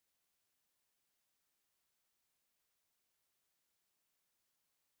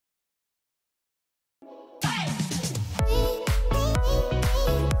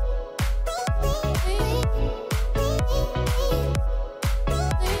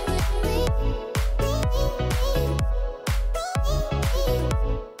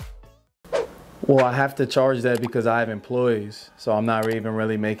Well, I have to charge that because I have employees, so I'm not even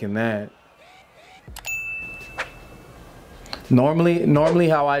really making that. Normally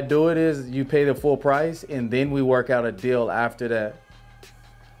how I do it is you pay the full price and then we work out a deal after that.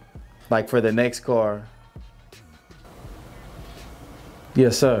 Like for the next car.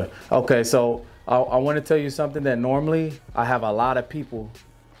 Yes, sir. Okay, so I want to tell you something that normally I have a lot of people.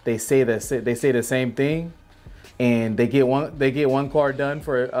 They say the same thing, and they get one car done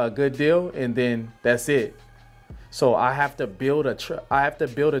for a good deal, and then that's it. So I have to build a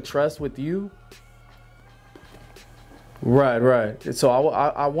trust with you. Right. So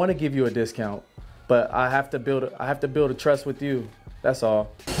I want to give you a discount, but I have to build a trust with you. That's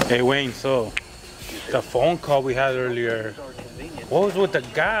all. Hey Wayne, so the phone call we had earlier, what was with the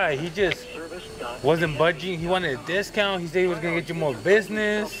guy? He just wasn't budging. He wanted a discount. He said he was gonna get you more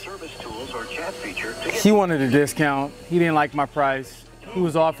business. He wanted a discount. He didn't like my price. He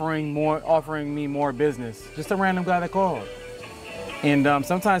was offering me more business. Just a random guy that called. And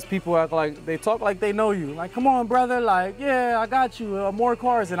sometimes people act like they talk like they know you. Like, come on, brother. Like, yeah, I got you. More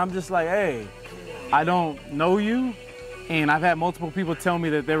cars. And I'm just like, hey, I don't know you. And I've had multiple people tell me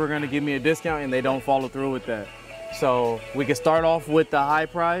that they were going to give me a discount and they don't follow through with that. So we can start off with the high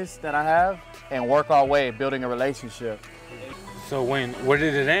price that I have and work our way building a relationship. So Wayne, where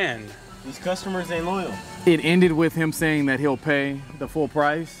did it end? These customers ain't loyal. It ended with him saying that he'll pay the full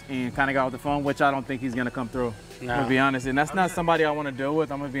price and kind of got off the phone, which I don't think he's going to come through. No. I'm going to be honest. And that's not somebody I want to deal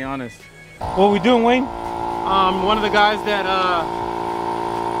with. I'm going to be honest. What we doing, Wayne? One of the guys that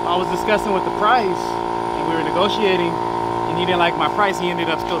I was discussing with the price and we were negotiating, and he didn't like my price. He ended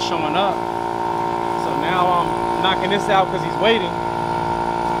up still showing up. So now I'm knocking this out because he's waiting.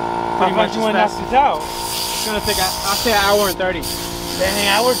 Pretty much you want to knock this out? It's gonna take, I'll say an hour and 30.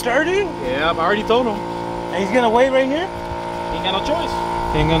 Dang, hour 30? Yeah, I already told him. And he's gonna wait right here? He ain't got no choice.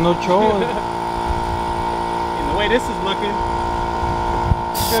 He ain't got no choice. And the way this is looking,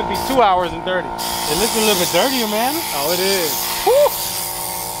 it's gonna be 2 hours and 30. It looks a little bit dirtier, man. Oh, it is. Woo!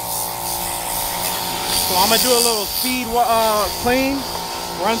 So I'm gonna do a little speed clean,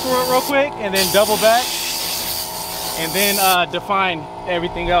 run through it real quick, and then double back, and then define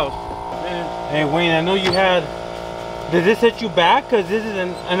everything else. Hey Wayne, I know you had, did this set you back? Because this is an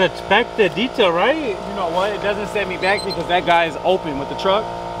unexpected detail, right? You know what, it doesn't set me back because that guy is open with the truck.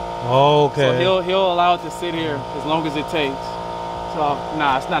 Oh, okay. So he'll allow it to sit here as long as it takes. So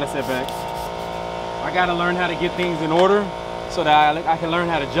nah, it's not a setback. I gotta learn how to get things in order so that I can learn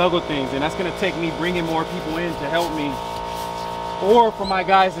how to juggle things, and that's gonna take me bringing more people in to help me, or for my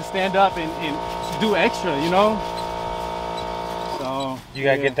guys to stand up and do extra, you know? So you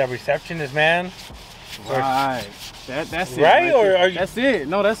gotta get that receptionist, man. Right. That's it. Right? Or are you... That's it.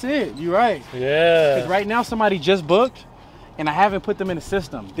 No, that's it. You're right. Yeah. Because right now somebody just booked and I haven't put them in the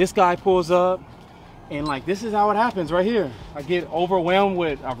system. This guy pulls up and like this is how it happens right here. I get overwhelmed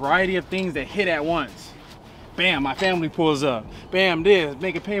with a variety of things that hit at once. Bam, my family pulls up. Bam, this,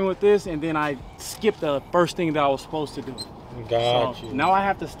 make a payment with this, and then I skip the first thing that I was supposed to do. Got you. Now I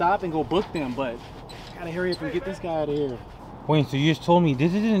have to stop and go book them, but I gotta hurry up and get this guy out of here. Wait, so you just told me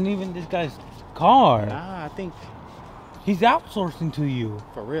this isn't even this guy's car? Nah, I think he's outsourcing to you.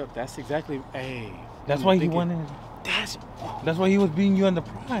 For real, that's exactly, hey. That's why he wanted, that's why he was beating you on the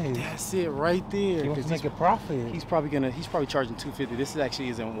price. That's it right there. He wants to make a profit. He's probably charging $250. This actually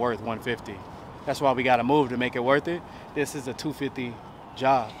isn't worth $150. That's why we got to move to make it worth it. This is a $250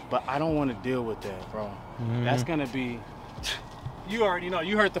 job, but I don't want to deal with that, bro. That's gonna be. You already know.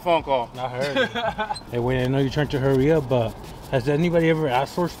 You heard the phone call. I heard it. Hey, wait, I know you're trying to hurry up, but has anybody ever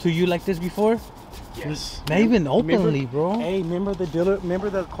outsourced to you like this before? Yes. Not even openly, bro. Hey, remember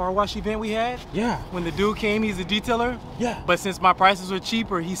the car wash event we had? Yeah. When the dude came, he's a detailer? Yeah. But since my prices were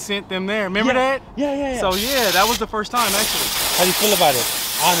cheaper, he sent them there. Remember that? Yeah. So yeah, that was the first time actually. How do you feel about it?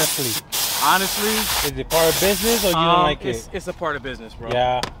 Honestly. Honestly, is it part of business or you don't like it? It's a part of business, bro.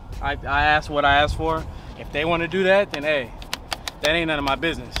 Yeah. I asked what I asked for. If they want to do that, then hey, that ain't none of my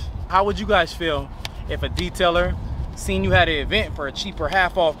business. How would you guys feel if a detailer seen you had an event for a cheaper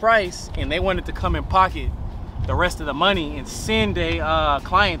half-off price and they wanted to come and pocket the rest of the money and send a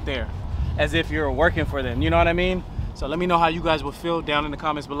client there as if you're working for them? You know what I mean? So let me know how you guys would feel down in the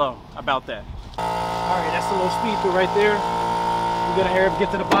comments below about that. All right, that's a little speed through right there. We're gonna hurry up,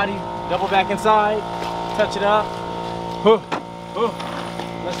 get to the body, double back inside, touch it up.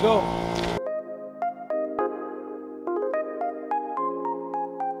 Let's go.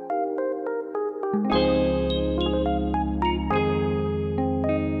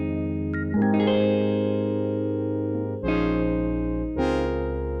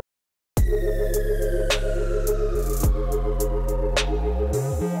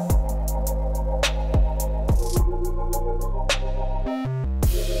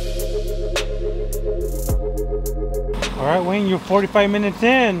 Wayne, you're 45 minutes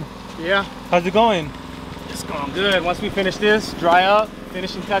in. Yeah. How's it going? It's going good. Once we finish this, dry up,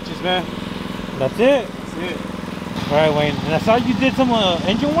 finishing touches, man. That's it? That's it. All right, Wayne. And I saw you did some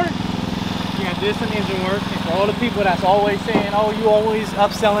engine work? Yeah, I did some engine work. And for all the people that's always saying, oh, you always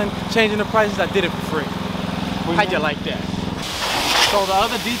upselling, changing the prices, I did it for free. How'd you like that? So the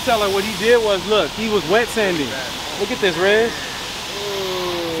other detailer, what he did was, look, he was wet sanding. Look at this, Rez.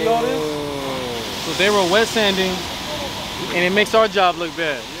 See all this? So they were wet sanding, and it makes our job look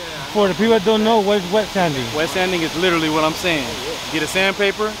bad. For the people that don't know, what is wet sanding? Wet sanding is literally what I'm saying. Get a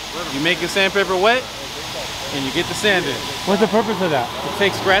sandpaper, you make your sandpaper wet, and you get the sand in. What's the purpose of that? To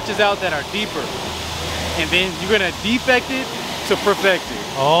take scratches out that are deeper. And then you're gonna defect it to perfect it.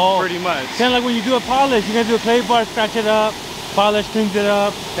 Oh. Pretty much. Kind of like when you do a polish, you're gonna do a clay bar, scratch it up, polish, cleans it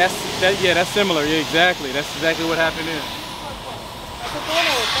up. Yeah, that's similar. Yeah, exactly. That's exactly what happened there.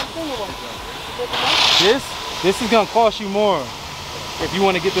 This is gonna cost you more if you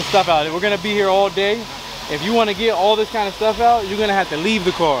want to get this stuff out. We're gonna be here all day. If you want to get all this kind of stuff out, you're gonna have to leave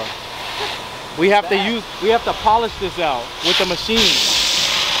the car. We have to polish this out with the machine.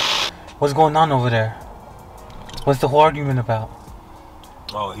 What's going on over there? What's the whole argument about?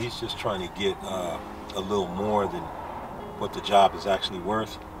 Oh, he's just trying to get a little more than what the job is actually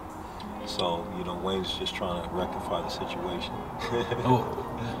worth. So, you know, Wayne's just trying to rectify the situation.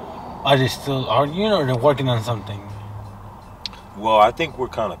 Are they still arguing or they're working on something? Well, I think we're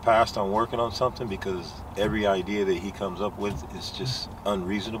kind of past on working on something because every idea that he comes up with is just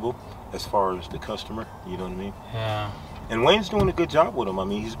unreasonable as far as the customer, you know what I mean? Yeah. And Wayne's doing a good job with him. I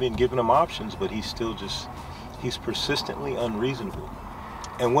mean, he's been giving him options, but he's still he's persistently unreasonable.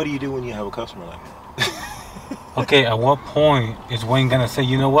 And what do you do when you have a customer like that? Okay, at what point is Wayne gonna say,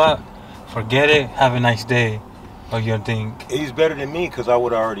 you know what? Forget it, have a nice day, or you think? He's better than me because I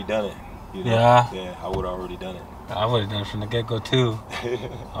would have already done it. You know? Yeah? Yeah, I would have already done it. I would have done it from the get-go too.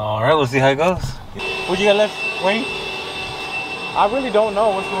 All right, we'll see how it goes. What you got left, Wayne? I really don't know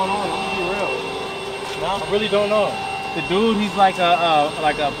what's going on. Let me be real. No, I really don't know. The dude, he's like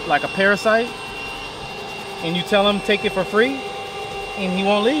a parasite, and you tell him take it for free, and he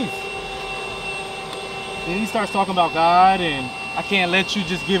won't leave. Then he starts talking about God, and I can't let you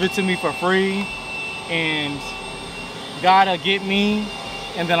just give it to me for free, and God'll get me.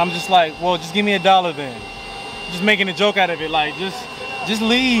 And then I'm just like, well, just give me $1 then. Just making a joke out of it, like just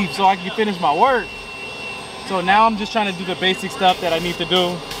leave so I can finish my work. So now I'm just trying to do the basic stuff that I need to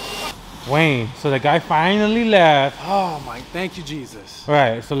do. Wayne, so the guy finally left. Oh my, thank you, Jesus. All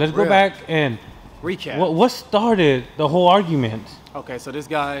right, so let's go back and recap. What started the whole argument? Okay, so this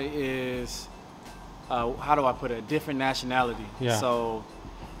guy is, how do I put it, a different nationality. Yeah. So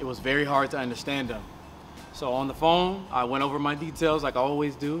it was very hard to understand him. So on the phone, I went over my details like I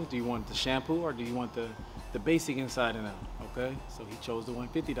always do. Do you want the shampoo or do you want the basic inside and out? Okay, so he chose the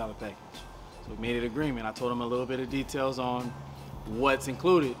 $150 package. So we made an agreement. I told him a little bit of details on what's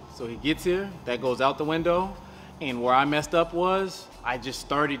included. So he gets here, that goes out the window. And where I messed up was I just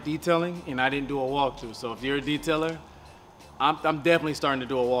started detailing and I didn't do a walkthrough. So if you're a detailer, I'm definitely starting to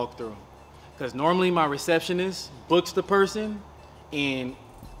do a walkthrough. Because normally my receptionist books the person, and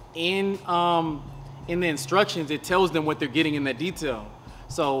in the instructions, it tells them what they're getting in that detail.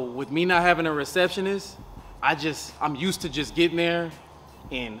 So with me not having a receptionist, I'm used to just getting there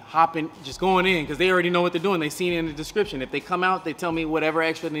and hopping, just going in, because they already know what they're doing. They seen it in the description. If they come out, they tell me whatever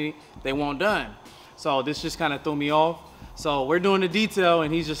extra they want done. So this just kind of threw me off. So we're doing the detail,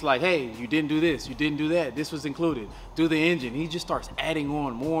 and he's just like, hey, you didn't do this, you didn't do that, this was included. Do the engine. He just starts adding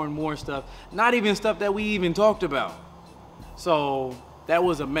on more and more stuff, not even stuff that we even talked about. So that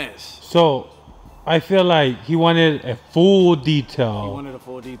was a mess. So I feel like he wanted a full detail. He wanted a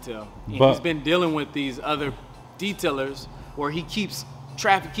full detail. And he's been dealing with these other detailers where he keeps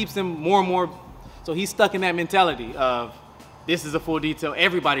them more and more. So he's stuck in that mentality of this is a full detail,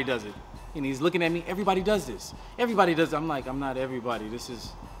 everybody does it. And he's looking at me, everybody does this. Everybody does it. I'm like, I'm not everybody. This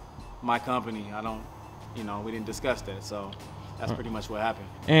is my company. I don't, we didn't discuss that. So that's pretty much what happened.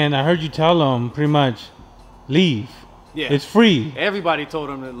 And I heard you tell him pretty much, leave. Yeah. It's free. Everybody told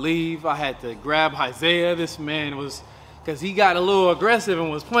him to leave. I had to grab Isaiah. This man was, because he got a little aggressive and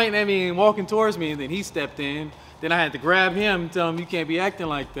was pointing at me and walking towards me, and then he stepped in. Then I had to grab him and tell him, you can't be acting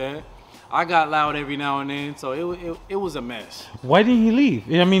like that. I got loud every now and then, so it was a mess. Why didn't he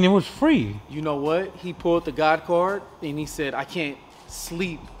leave? I mean, it was free. You know what? He pulled the God card, and he said, I can't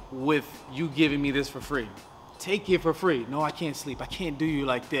sleep with you giving me this for free. Take it for free. No, I can't sleep. I can't do you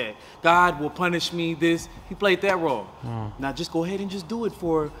like that. God will punish me this. He played that role. Now just go ahead and just do it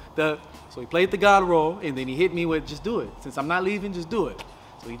for the, so he played the God role, and then he hit me with, just do it. Since I'm not leaving, just do it.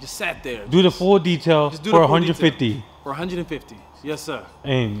 So he just sat there. Do the full detail for $150. for 150. Yes, sir.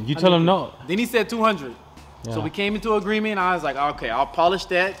 And you tell him no. Then he said 200. Yeah. So we came into agreement. I was like, okay, I'll polish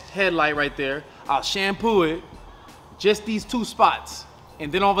that headlight right there. I'll shampoo it, just these 2 spots.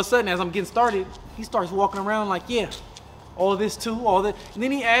 And then all of a sudden, as I'm getting started, he starts walking around like, yeah, all this too, all that. And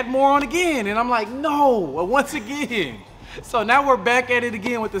then he add more on again. And I'm like, no, once again. So now we're back at it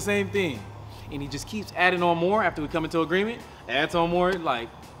again with the same thing. And he just keeps adding on more after we come into agreement, adds on more, like.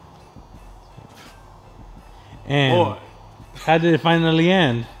 And boy. How did it finally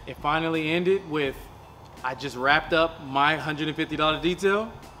end? It finally ended with, I just wrapped up my $150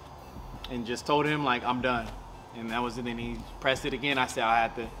 detail and just told him like, I'm done. And that was it. And he pressed it again. I said, I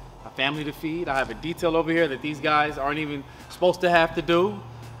had a family to feed. I have a detail over here that these guys aren't even supposed to have to do.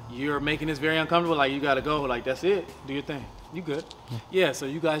 You're making this very uncomfortable. Like, you gotta go. Like, that's it. Do your thing. You good. Yeah, so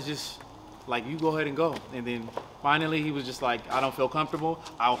you guys just, like, you go ahead and go. And then finally he was just like, I don't feel comfortable.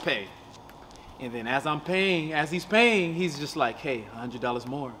 I'll pay. And then as he's paying, he's just like, hey, $100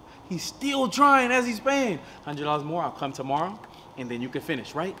 more. He's still trying as he's paying. $100 more, I'll come tomorrow, and then you can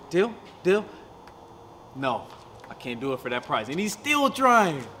finish, right? Deal? Deal? No, I can't do it for that price. And he's still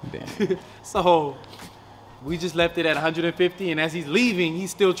trying. Damn. So we just left it at 150, and as he's leaving, he's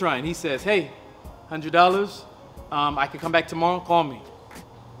still trying. He says, hey, $100, I can come back tomorrow, call me.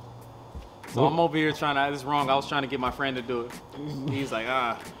 So I'm over here trying to, this is wrong, I was trying to get my friend to do it. He's like,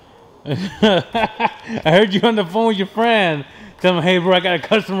 I heard you on the phone with your friend. Tell him, hey bro, I got a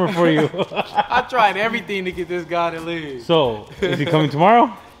customer for you. I tried everything to get this guy to leave. So, is he coming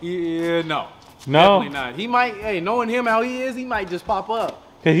tomorrow? Yeah, no. No? Definitely not. He might, hey, knowing him how he is, he might just pop up.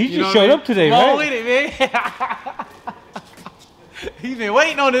 Cause he just showed up today, right? right? With it, man. He's been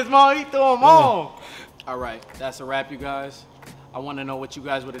waiting on this mom. He threw him on. All right, that's a wrap, you guys. I want to know what you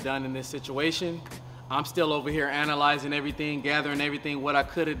guys would have done in this situation. I'm still over here analyzing everything, gathering everything, what I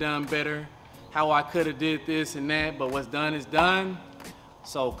could have done better, how I could have did this and that, but what's done is done.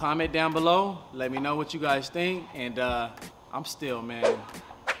 So comment down below, let me know what you guys think, and I'm still, man,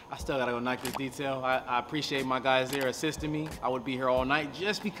 I still gotta go knock this detail. I appreciate my guys there assisting me. I would be here all night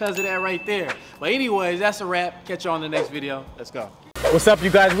just because of that right there. But anyways, that's a wrap. Catch you on the next video. Let's go. What's up, you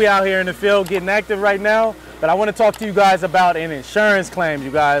guys? We out here in the field getting active right now, but I want to talk to you guys about an insurance claim,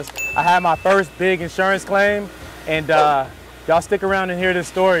 you guys. I had my first big insurance claim, and y'all stick around and hear this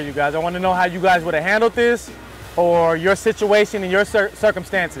story, you guys. I want to know how you guys would have handled this, or your situation and your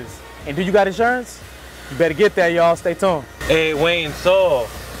circumstances. And do you got insurance? You better get that, y'all. Stay tuned. Hey, Wayne, so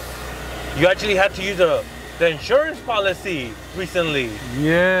you actually had to use the insurance policy recently.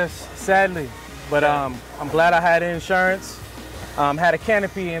 Yes, sadly, but I'm glad I had insurance. Had a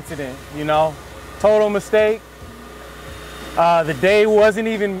canopy incident, you know, total mistake. The day wasn't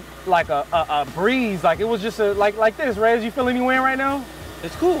even like a breeze, like it was just like this. Rez, you feel any wind right now?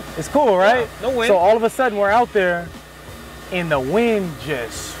 It's cool. It's cool, right? Yeah, no wind. So all of a sudden we're out there, and the wind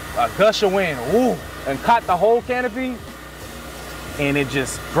just a gush of wind, woo, and caught the whole canopy, and it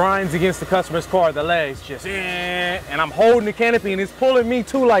just grinds against the customer's car. The legs just, and I'm holding the canopy, and it's pulling me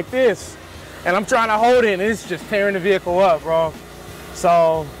too like this. And I'm trying to hold it, and it's just tearing the vehicle up, bro.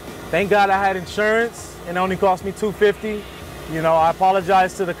 So, thank God I had insurance, and it only cost me $250. You know, I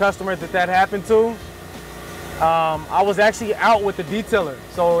apologize to the customer that happened to. I was actually out with the detailer,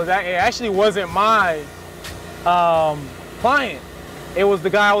 so it actually wasn't my client. It was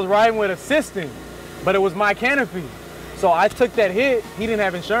the guy I was riding with assisting, but it was my canopy. So I took that hit. He didn't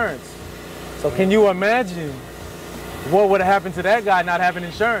have insurance. So can you imagine what would have happened to that guy not having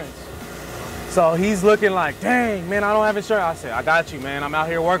insurance? So he's looking like, dang, man, I don't have insurance. I said, I got you, man. I'm out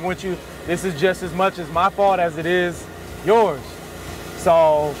here working with you. This is just as much as my fault as it is yours.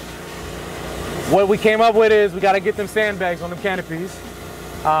 So what we came up with is we got to get them sandbags on them canopies.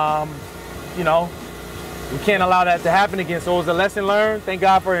 You know, we can't allow that to happen again. So it was a lesson learned. Thank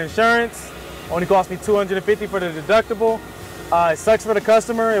God for insurance. Only cost me $250 for the deductible. It sucks for the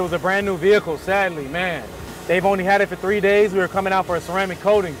customer. It was a brand new vehicle, sadly, man. They've only had it for 3 days. We were coming out for a ceramic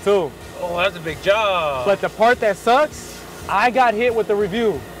coating too. Oh, that's a big job. But the part that sucks, I got hit with the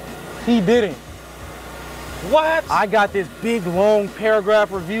review. He didn't. What? I got this big, long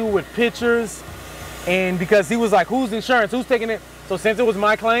paragraph review with pictures. And because he was like, who's insurance? Who's taking it? So since it was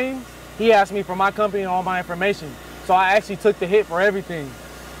my claim, he asked me for my company and all my information. So I actually took the hit for everything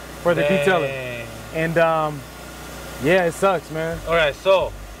for the detailer. And yeah, it sucks, man. All right,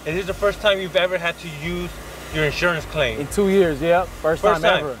 so is this the first time you've ever had to use your insurance claim? In 2 years, yep. First time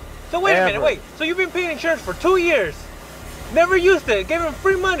ever. So wait a minute, wait. So you've been paying insurance for 2 years, never used it, gave him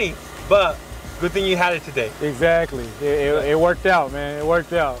free money, but good thing you had it today. Exactly. It worked out, man. It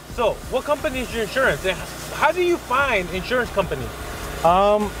worked out. So what company is your insurance? And how do you find insurance companies?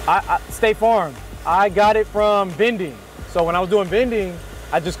 State Farm. I got it from vending. So when I was doing vending,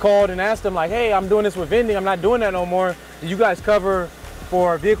 I just called and asked them like, hey, I'm doing this with vending. I'm not doing that no more. Do you guys cover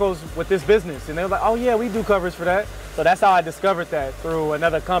for vehicles with this business? And they were like, oh yeah, we do coverage for that. So that's how I discovered that, through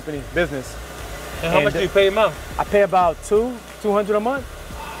another company business. And how much do you pay a month? I pay about $200 a month.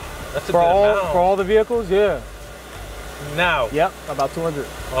 That's a good amount. For all the vehicles, yeah. Now. Yep, about 200.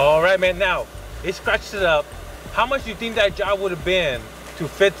 All right, man. Now, it scratched it up. How much do you think that job would have been to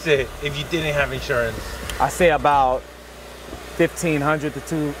fix it if you didn't have insurance? I say about 1,500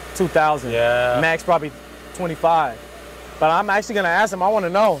 to 2,000. Yeah. Max probably 25. But I'm actually gonna ask him. I want to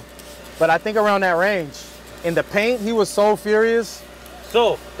know. But I think around that range. In the paint, he was so furious.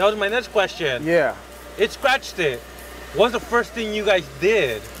 So that was my next question. Yeah. It scratched it. What's the first thing you guys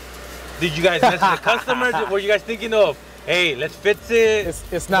did? Did you guys message the customers? Were you guys thinking of, hey, let's fix it?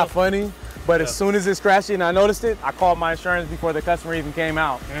 It's not funny, but as soon as it scratched it and I noticed it, I called my insurance before the customer even came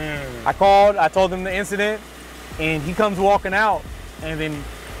out. I called, I told them the incident, and he comes walking out, and then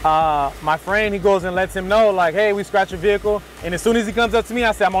my friend, he goes and lets him know, like, hey, we scratched your vehicle. And as soon as he comes up to me,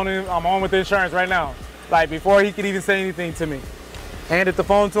 I said, I'm on with the insurance right now. Like, before he could even say anything to me. Handed the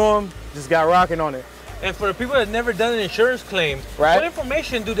phone to him, just got rocking on it. And for the people that never done an insurance claim, right, what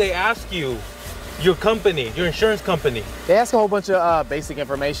information do they ask you, your company, your insurance company? They ask a whole bunch of basic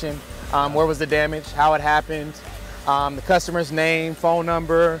information. Where was the damage, how it happened, the customer's name, phone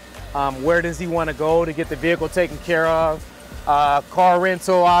number, where does he want to go to get the vehicle taken care of, car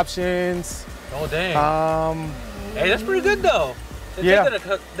rental options. Oh, dang. Hey, that's pretty good though.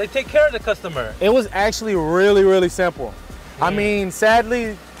 They take care of the customer. It was actually really, really simple. I mean,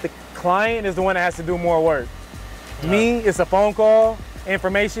 sadly, the client is the one that has to do more work. Me, it's a phone call,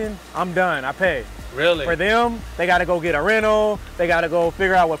 information, I'm done, I pay. Really? For them, they gotta go get a rental, they gotta go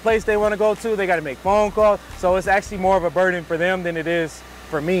figure out what place they wanna go to, they gotta make phone calls. So it's actually more of a burden for them than it is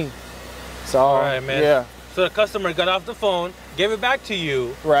for me. So, all right, man. Yeah. So the customer got off the phone, gave it back to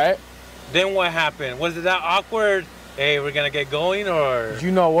you. Right. Then what happened? Was it that awkward? Hey, we're gonna get going, or? You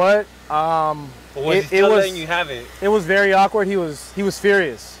know what? Or was he still letting you have it? It was very awkward. He was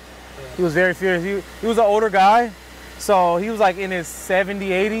furious. Yeah. He was very furious. He was an older guy, so he was like in his 70s,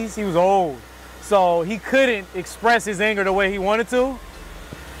 80s. He was old, so he couldn't express his anger the way he wanted to.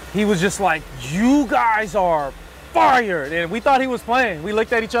 He was just like, "You guys are fired," and we thought he was playing. We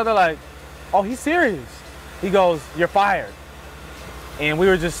looked at each other like, "Oh, he's serious." He goes, "You're fired," and we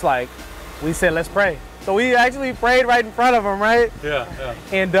were just like, we said, "Let's pray." So we actually prayed right in front of him, right? Yeah, yeah.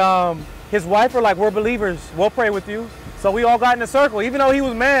 And his wife were like, "We're believers, we'll pray with you." So we all got in a circle. Even though he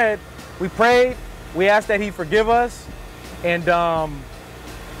was mad, we prayed, we asked that he forgive us, and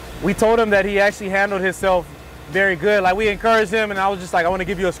we told him that he actually handled himself very good. Like, we encouraged him, and I was just like, I want to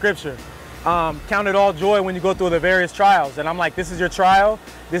give you a scripture. Count it all joy when you go through the various trials. And I'm like, this is your trial,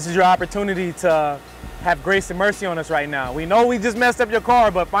 this is your opportunity to have grace and mercy on us right now. We know we just messed up your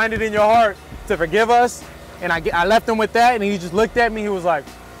car, but find it in your heart to forgive us. And I left him with that, and he just looked at me, he was like,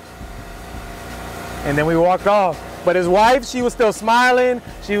 and then we walked off. But his wife, she was still smiling.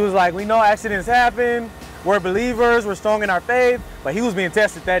 She was like, we know accidents happen, we're believers, we're strong in our faith. But he was being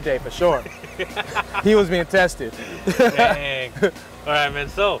tested that day, for sure. He was being tested. Dang. All right, man,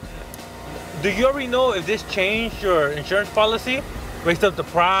 so do you already know if this changed your insurance policy? Raised up the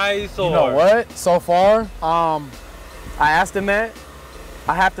price, or? You know what, so far, I asked him that.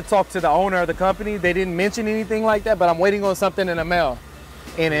 I have to talk to the owner of the company. They didn't mention anything like that, but I'm waiting on something in the mail.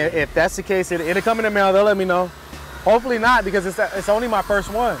 And if that's the case, it'll come in the mail, they'll let me know. Hopefully not, because it's only my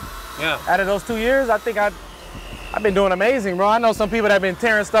first one. Yeah. Out of those 2 years, I think I've been doing amazing, bro. I know some people that have been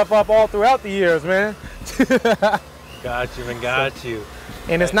tearing stuff up all throughout the years, man. Got you, man, got you.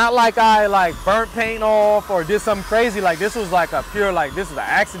 And it's not like I like burnt paint off or did something crazy. Like, this was like a pure, like, this was an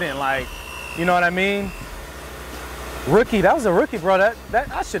accident, like, you know what I mean? Rookie, that was a rookie, bro.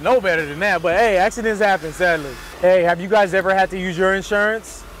 That I should know better than that, but hey, accidents happen, sadly. Hey, have you guys ever had to use your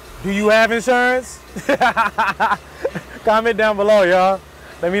insurance? Do you have insurance? Comment down below, y'all.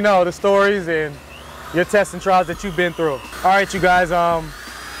 Let me know the stories and your tests and trials that you've been through. All right, you guys,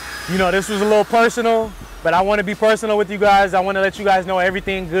 you know, this was a little personal, but I want to be personal with you guys. I want to let you guys know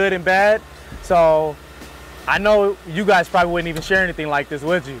everything good and bad. So I know you guys probably wouldn't even share anything like this,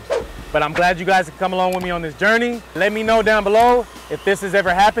 would you? But I'm glad you guys have come along with me on this journey. Let me know down below if this has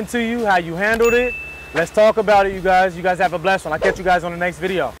ever happened to you, how you handled it. Let's talk about it, you guys. You guys have a blessed one. I'll catch you guys on the next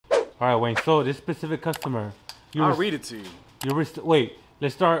video. All right, Wayne, so this specific customer. I'll read it to you. Wait,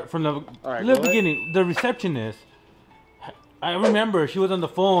 let's start from the beginning. The receptionist, I remember she was on the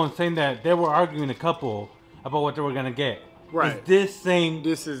phone saying that they were arguing, a couple, about what they were gonna get. Right. Is this same?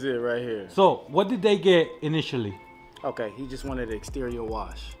 This is it right here. So what did they get initially? Okay, he just wanted an exterior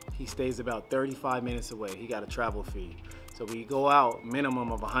wash. He stays about 35 minutes away. He got a travel fee. So we go out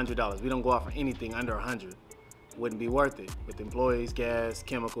minimum of $100. We don't go out for anything under 100. Wouldn't be worth it with employees, gas,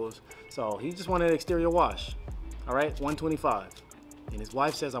 chemicals. So he just wanted an exterior wash. All right, $125. And his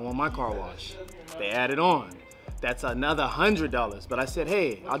wife says, I want my car washed. They added on. That's another $100. But I said,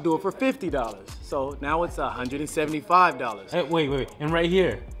 hey, I'll do it for $50. So now it's $175. Hey, wait. And right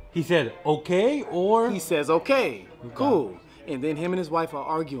here, he said, okay, or? He says, okay, cool. And then him and his wife are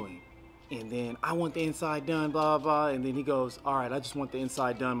arguing. And then I want the inside done, blah, blah. And then he goes, all right, I just want the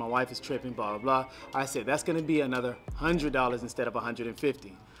inside done. My wife is tripping, blah, blah, blah. I said, that's gonna be another $100 instead of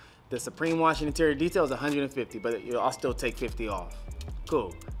 $150. The Supreme Washing Interior Detail is $150, but I'll still take $50 off.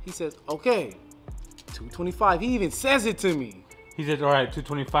 Cool. He says, okay, $225. He even says it to me. He said, all right,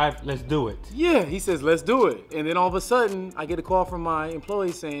 $225, let's do it. Yeah, he says, let's do it. And then all of a sudden, I get a call from my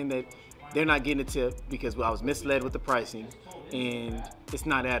employees saying that they're not getting a tip because I was misled with the pricing and it's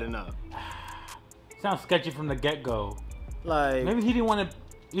not adding up. Sounds sketchy from the get-go. Like, maybe he didn't want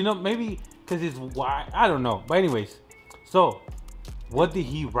to, maybe because it's why, I don't know. But anyways, so what did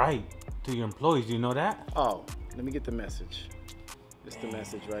he write to your employees? Do you know that? Oh, let me get the message. It's the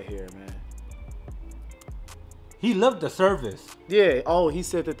message right here, man. He loved the service. Yeah, oh, he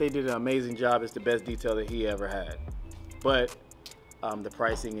said that they did an amazing job. It's the best detail that he ever had. But the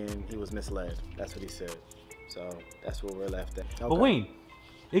pricing, and he was misled. That's what he said. So that's where we're left at. Okay. But Wayne,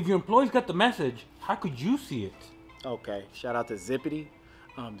 if your employees got the message, how could you see it? Okay, shout out to Zippity.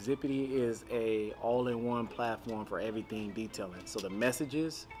 Zippity is a all-in-one platform for everything detailing. So the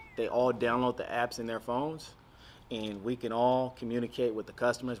messages, they all download the apps in their phones, and we can all communicate with the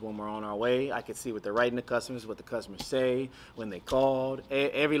customers when we're on our way. I can see what they're writing to customers, what the customers say, when they called,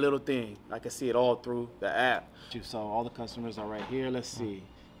 every little thing. I can see it all through the app. So all the customers are right here. Let's see.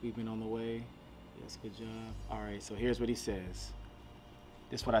 We've been on the way. Yes, good job. All right, so here's what he says.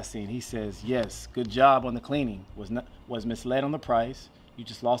 This is what I seen. He says, yes, good job on the cleaning. Was misled on the price. You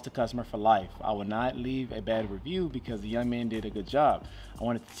just lost a customer for life. I will not leave a bad review because the young man did a good job. I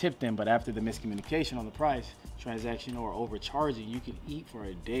wanted to tip them, but after the miscommunication on the price, transaction, or overcharging, you can eat for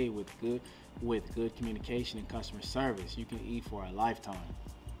a day with good communication and customer service. You can eat for a lifetime.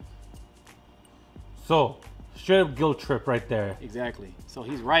 So, straight up guilt trip right there. Exactly. So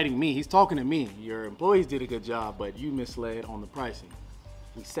he's writing me. He's talking to me. Your employees did a good job, but you misled on the pricing.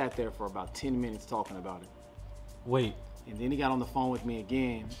 We sat there for about 10 minutes talking about it. Wait. And then he got on the phone with me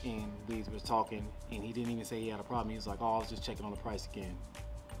again, and we were talking, and he didn't even say he had a problem. He was like, oh, I was just checking on the price again.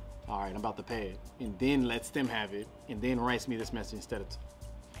 All right, I'm about to pay it. And then lets them have it, and then writes me this message instead of,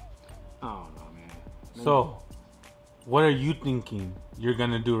 oh no, man. So, what are you thinking you're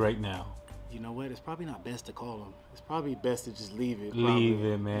gonna do right now? You know what, it's probably not best to call him. It's probably best to just leave it. Leave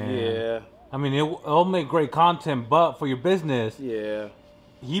it, man. Yeah. I mean, it'll make great content, but for your business, yeah.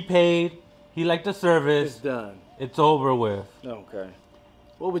 He paid, he liked the service. It's done. It's over with. Okay.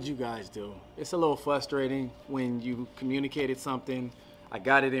 What would you guys do? It's a little frustrating when you communicated something. I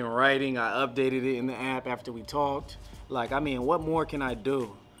got it in writing. I updated it in the app after we talked. Like, I mean, what more can I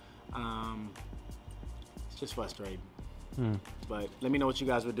do? It's just frustrating. But let me know what you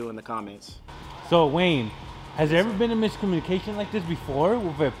guys would do in the comments. So, Wayne, has there ever been a miscommunication like this before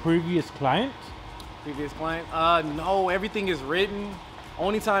with a previous client? Previous client? No, everything is written.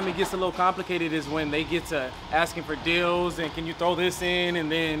 Only time it gets a little complicated is when they get to asking for deals and can you throw this in,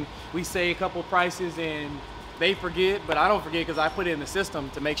 and then we say a couple prices and they forget, but I don't forget because I put it in the system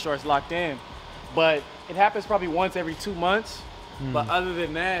to make sure it's locked in. But it happens probably once every 2 months. But other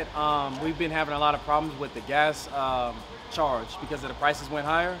than that, we've been having a lot of problems with the gas charge because of the prices went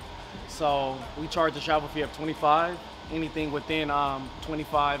higher. So we charge a travel fee of $25, anything within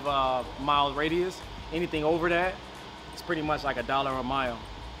 25 mile radius. Anything over that, it's pretty much like $1 a mile.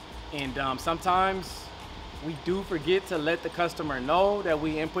 And sometimes we do forget to let the customer know that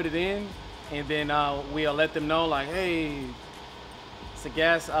we input it in, and then we'll let them know like, hey, it's the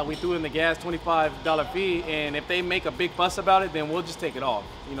gas, we threw in the gas $25 fee, and if they make a big fuss about it, then we'll just take it off.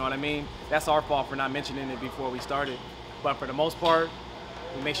 You know what I mean? That's our fault for not mentioning it before we started. But for the most part,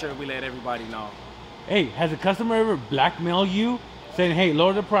 we make sure that we let everybody know. Hey, has a customer ever blackmailed you saying, hey,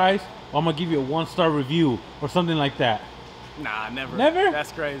 lower the price, or I'm gonna give you a 1-star review or something like that? Nah, never. Never?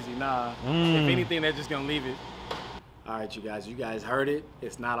 That's crazy, nah. If anything, they're just gonna leave it. All right, you guys heard it.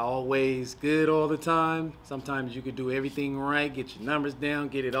 It's not always good all the time. Sometimes you could do everything right, get your numbers down,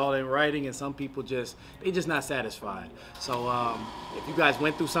 get it all in writing, and some people they're just not satisfied. So if you guys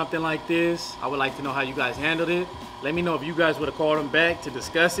went through something like this, I would like to know how you guys handled it. Let me know if you guys would have called him back to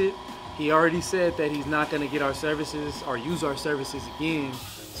discuss it. He already said that he's not gonna get our services or use our services again.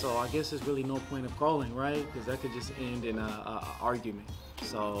 So I guess there's really no point of calling, right? Because that could just end in an argument.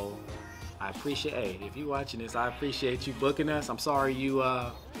 So I appreciate, hey, if you're watching this, I appreciate you booking us. I'm sorry you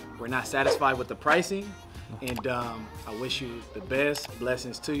were not satisfied with the pricing. And I wish you the best.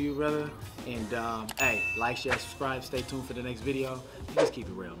 Blessings to you, brother. And hey, like, share, subscribe. Stay tuned for the next video. Just keep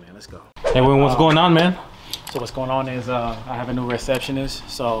it real, man. Let's go. Hey, what's going on, man? So what's going on is I have a new receptionist,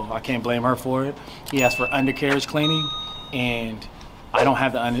 so I can't blame her for it. He asked for undercarriage cleaning, and I don't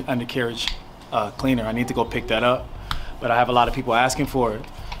have the undercarriage cleaner. I need to go pick that up, but I have a lot of people asking for it.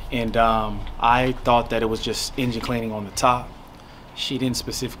 And I thought that it was just engine cleaning on the top. She didn't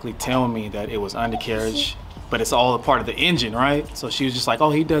specifically tell me that it was undercarriage, but it's all a part of the engine, right? So she was just like, oh,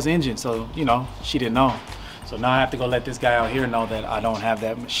 he does engine. So, you know, she didn't know. So now I have to go let this guy out here know that I don't have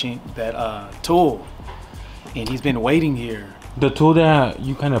that machine, that tool. And he's been waiting here. The tool that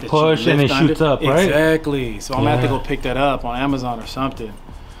you kind of push and it shoots up, right? Exactly. So I'm gonna have to go pick that up on Amazon or something.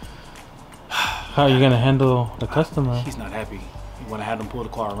 How are you gonna handle the customer? He's not happy. When I had him pull the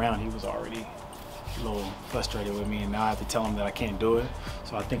car around, he was already a little frustrated with me, and now I have to tell him that I can't do it.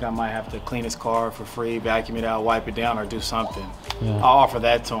 So I think I might have to clean his car for free, vacuum it out, wipe it down, or do something. Yeah. I'll offer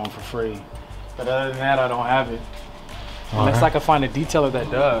that to him for free. But other than that, I don't have it. Unless I can find a detailer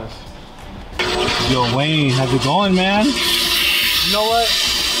that does. Yo, Wayne, how's it going, man? You know what?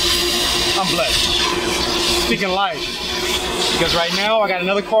 I'm blessed. Speaking life. Because right now, I got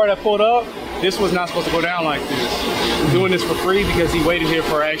another car that pulled up. This was not supposed to go down like this. I'm doing this for free because he waited here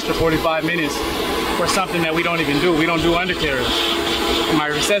for an extra 45 minutes for something that we don't even do. We don't do undercarriage. My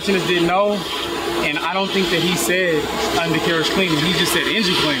receptionist didn't know, and I don't think that he said undercarriage cleaning. He just said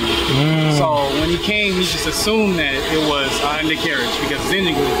engine cleaning. So when he came, he just assumed that it was undercarriage because it's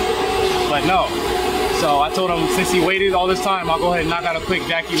engine cleaning. But no. So I told him since he waited all this time, I'll go ahead and knock out a quick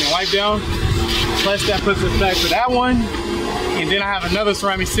vacuum and wipe down. Plus that puts us back for that one. And then I have another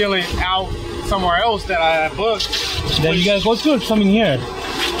ceramic sealant out somewhere else that I booked. That you gotta go to or something here?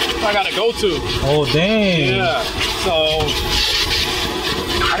 I gotta go to. Oh, dang. Yeah. So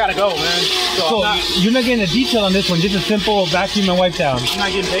I gotta go, man. So you're not getting a detail on this one, just a simple vacuum and wipe down. I'm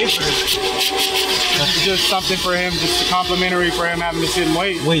not getting paid for this. It's just something for him, just complimentary for him having to sit and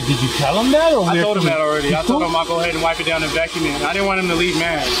wait. Wait, did you tell him that? Or I told him that already. I told him I'll go ahead and wipe it down and vacuum it. I didn't want him to leave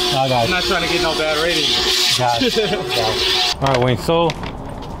mad. I'm not trying to get no bad rating. Got it. All right, Wayne, so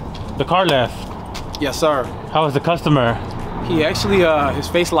the car left. Yes, sir. How was the customer? He actually, his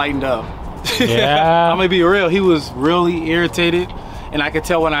face lightened up. Yeah. I'm gonna be real, he was really irritated. And I could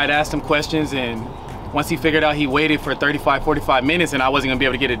tell when I had asked him questions, and once he figured out he waited for 35, 45 minutes and I wasn't gonna be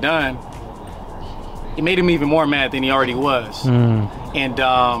able to get it done, it made him even more mad than he already was. And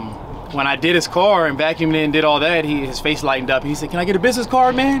when I did his car and vacuumed it and did all that, his face lightened up. He said, can I get a business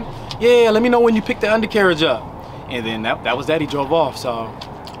card, man? Yeah, let me know when you pick the undercarriage up. And then that was that, he drove off, so.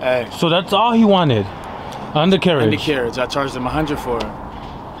 Hey. So that's all he wanted? Undercarriage? Undercarriage, I charged him 100 for it.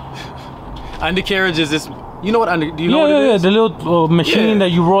 Undercarriage is this, you know what do you know what it is? Yeah, the little machine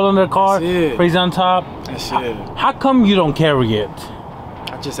that you roll under the car, raise on top. That's it. How come you don't carry it?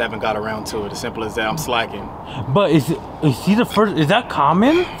 I just haven't got around to it, as simple as that. I'm slacking. But is he the first, is that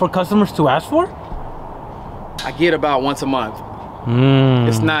common for customers to ask for? I get about once a month.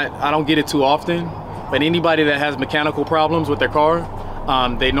 It's not, I don't get it too often, but anybody that has mechanical problems with their car,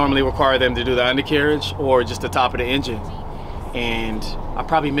 they normally require them to do the undercarriage or just the top of the engine. And I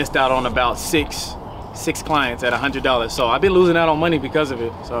probably missed out on about six clients at $100. So I've been losing out on money because of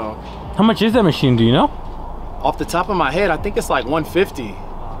it. So how much is that machine, do you know? Off the top of my head, I think it's like 150.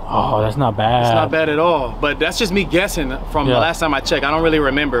 Oh, that's not bad. It's not bad at all. But that's just me guessing from the last time I checked. I don't really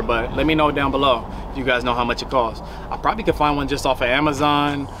remember, but let me know down below if you guys know how much it costs. I probably could find one just off of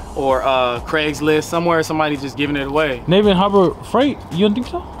Amazon or Craigslist, somewhere somebody just giving it away. Maybe in Harbor Freight, you don't think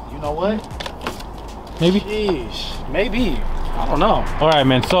so? You know what? Maybe? Sheesh, maybe. I don't know. All right,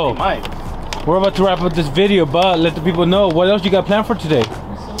 man, so we're about to wrap up this video, but let the people know what else you got planned for today.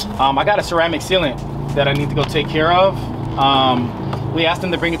 I got a ceramic sealant that I need to go take care of. We asked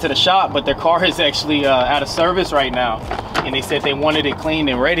them to bring it to the shop, but their car is actually out of service right now. And they said they wanted it cleaned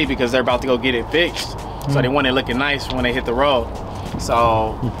and ready because they're about to go get it fixed. So they want it looking nice when they hit the road.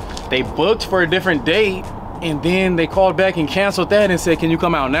 So they booked for a different date, and then they called back and canceled that and said, can you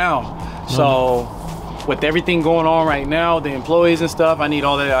come out now? So with everything going on right now, the employees and stuff, I need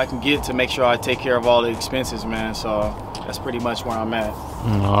all that I can get to make sure I take care of all the expenses, man. So that's pretty much where I'm at.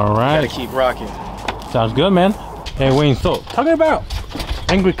 All right. Gotta keep rocking. Sounds good, man. Hey, Wayne, so talking about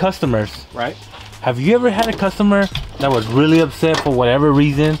angry customers, right? Have you ever had a customer that was really upset for whatever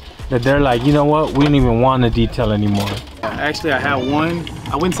reason, that they're like, you know what, we don't even want a detail anymore? Actually, I had one.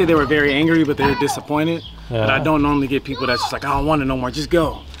 I wouldn't say they were very angry, but they were disappointed. But I don't normally get people that's just like, I don't want it no more, just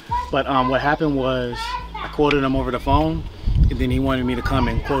go. But what happened was I quoted him over the phone, and then he wanted me to come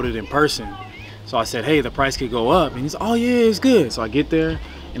and quote it in person. So I said, hey, the price could go up. And he's, oh yeah, it's good. So I get there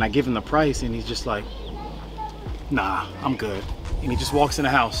and I give him the price, and he's just like, nah, I'm good. And he just walks in the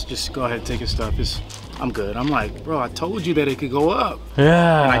house, just go ahead, take your stuff. I'm good. I'm like, bro, I told you that it could go up.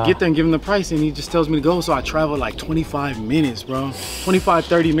 Yeah. And I get there and give him the price, and he just tells me to go. So I traveled like 25 minutes, bro. 25,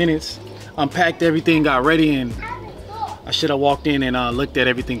 30 minutes. Unpacked everything, got ready, and I should have walked in and looked at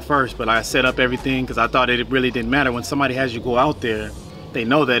everything first, but I set up everything because I thought it really didn't matter. When somebody has you go out there, they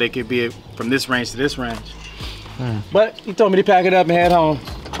know that it could be from this range to this range. But he told me to pack it up and head home.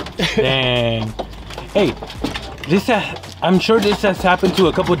 Dang. Hey, I'm sure this has happened to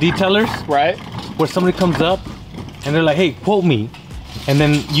a couple detailers. Right? Where somebody comes up and they're like, hey, quote me. And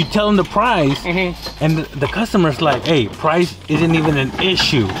then you tell them the price, and the customer's like, hey, price isn't even an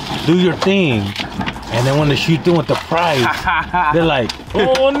issue. Do your thing. And then when they shoot them with the price, they're like,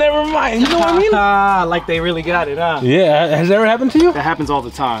 oh, never mind. You know what I mean? Like they really got it, huh? Yeah, has that ever happened to you? That happens all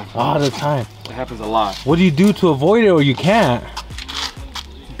the time. All the time. It happens a lot. What do you do to avoid it, or you can't?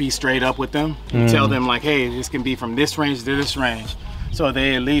 Be straight up with them. And tell them like, hey, this can be from this range to this range. So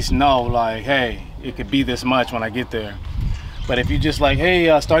they at least know like, hey, it could be this much when I get there. But if you just like,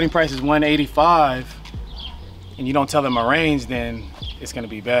 hey, starting price is 185, and you don't tell them a range, then it's gonna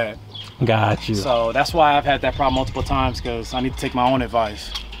be bad. Got you. So that's why I've had that problem multiple times, because I need to take my own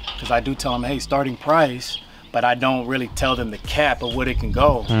advice. Because I do tell them, hey, starting price, but I don't really tell them the cap of what it can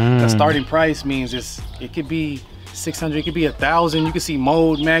go. The starting price means it could be 600, it could be 1,000. You can see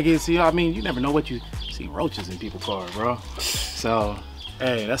mold, maggots. I mean, you never know what you see. Roaches in people's cars, bro. So,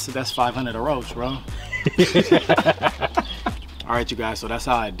 hey, that's 500 a roach, bro. All right, you guys, so that's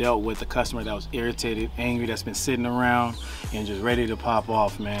how I dealt with the customer that was irritated, angry, that's been sitting around and just ready to pop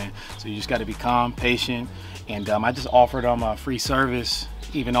off, man. So you just got to be calm, patient, and I just offered him a free service,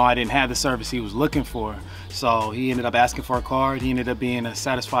 even though I didn't have the service he was looking for. So he ended up asking for a card. He ended up being a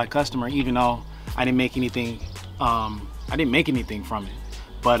satisfied customer, even though I didn't make anything. From it,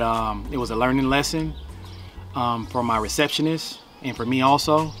 but it was a learning lesson for my receptionist and for me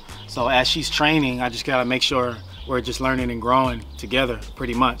also. So as she's training, I just gotta make sure we're just learning and growing together,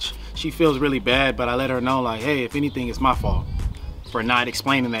 pretty much. She feels really bad, but I let her know like, hey, if anything, it's my fault for not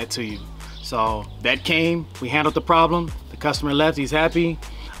explaining that to you. So that came, we handled the problem. The customer left, he's happy.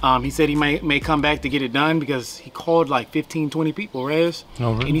 He said he may come back to get it done because he called like 15, 20 people, Rez.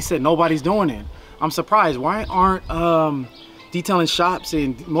 Oh, really? And he said nobody's doing it. I'm surprised. Why aren't detailing shops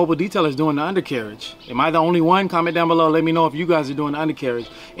and mobile detailers doing the undercarriage? Am I the only one? Comment down below. Let me know if you guys are doing the undercarriage.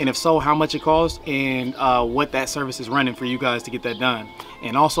 And if so, how much it costs and what that service is running for you guys to get that done.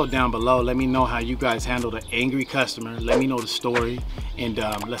 And also down below, let me know how you guys handle the angry customer. Let me know the story, and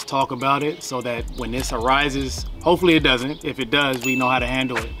let's talk about it so that when this arises, hopefully it doesn't. If it does, we know how to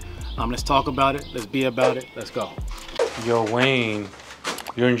handle it. Let's talk about it. Let's be about it. Let's go. Yo, Wayne.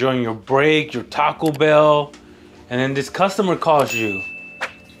 You're enjoying your break, your Taco Bell, and then this customer calls you,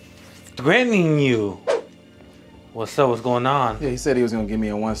 threatening you. What's up? What's going on? Yeah, he said he was gonna give me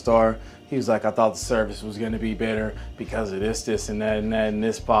a 1-star. He was like, I thought the service was gonna be better because of this, and that, and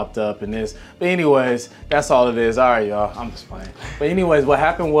this popped up and this. But anyways, that's all it is. All right, y'all, I'm just playing. But anyways, what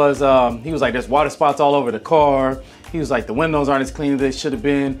happened was he was like, there's water spots all over the car. He was like, the windows aren't as clean as they should have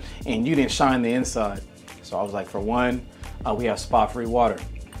been, and you didn't shine the inside. So I was like, for one, we have spot-free water.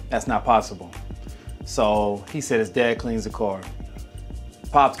 That's not possible. So he said his dad cleans the car.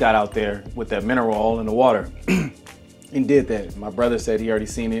 Pops got out there with that mineral oil in the water and did that. My brother said he already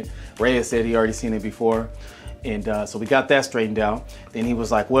seen it. Reyes said he already seen it before. And so we got that straightened out. Then he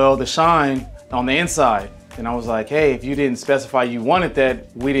was like, well, the shine on the inside. And I was like, hey, if you didn't specify you wanted that,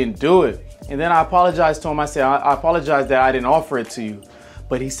 we didn't do it. And then I apologized to him. I said, I apologize that I didn't offer it to you.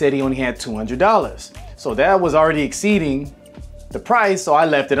 But he said he only had $200. So that was already exceeding the price, so I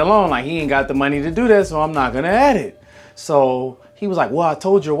left it alone. Like, he ain't got the money to do that, so I'm not gonna add it. So he was like, well, I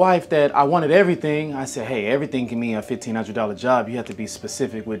told your wife that I wanted everything. I said, hey, everything can be a $1,500 job. You have to be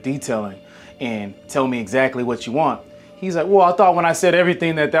specific with detailing and tell me exactly what you want. He's like, well, I thought when I said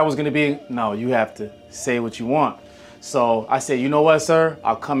everything that was gonna be, no, you have to say what you want. So I said, you know what, sir?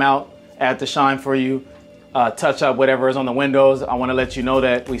 I'll come out, add the shine for you, touch up whatever is on the windows. I wanna let you know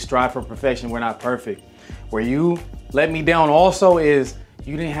that we strive for perfection. We're not perfect. Where you let me down also is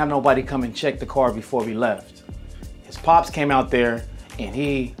you didn't have nobody come and check the car before we left. His pops came out there and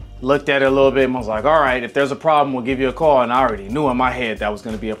he looked at it a little bit and was like, all right, if there's a problem, we'll give you a call. And I already knew in my head that was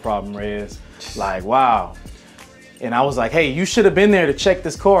gonna be a problem, Reyes. Like, wow. And I was like, hey, you should have been there to check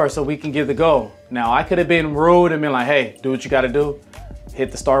this car so we can give the go. Now, I could have been rude and been like, hey, do what you gotta do. Hit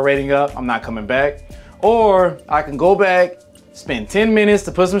the star rating up, I'm not coming back. Or I can go back, spend 10 minutes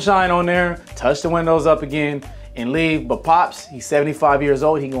to put some shine on there, touch the windows up again, and leave. But Pops, he's 75 years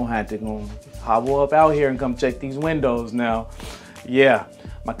old. He gonna have to go hobble up out here and come check these windows now. Yeah,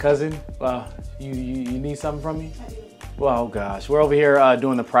 my cousin, you need something from me? Well, oh gosh, we're over here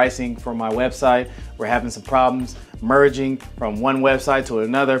doing the pricing for my website. We're having some problems merging from one website to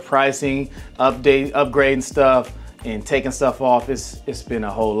another, pricing, upgrading stuff, and taking stuff off. It's been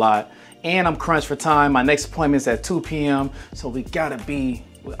a whole lot. And I'm crunched for time. My next appointment's at 2 p.m. So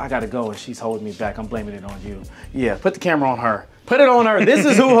I gotta go, and she's holding me back. I'm blaming it on you. Yeah, put the camera on her. Put it on her. This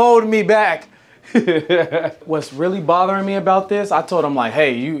is who holding me back. What's really bothering me about this, I told him like,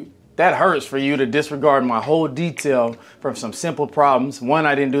 hey, that hurts for you to disregard my whole detail from some simple problems. One,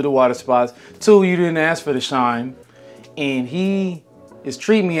 I didn't do the water spots. Two, you didn't ask for the shine. And he is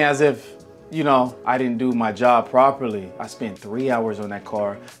treating me as if, you know, I didn't do my job properly. I spent 3 hours on that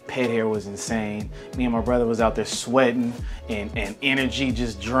car. Pet hair was insane. Me and my brother was out there sweating and energy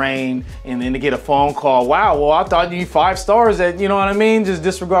just drained. And then to get a phone call, wow, well, I thought you need 5 stars at, you know what I mean? Just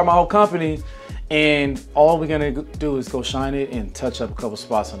disregard my whole company. And all we're gonna do is go shine it and touch up a couple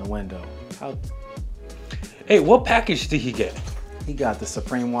spots on the window. Hey, what package did he get? He got the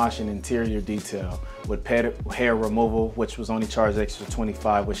Supreme Wash and interior detail with pet hair removal, which was only charged extra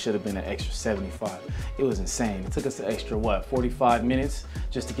 25, which should have been an extra 75. It was insane. It took us an extra, 45 minutes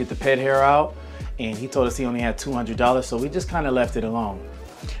just to get the pet hair out. And he told us he only had $200, so we just kind of left it alone.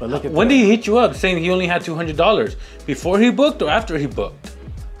 But look at when did he hit you up saying he only had $200? Before he booked or after he booked?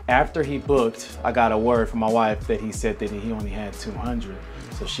 After he booked, I got a word from my wife that he said that he only had 200.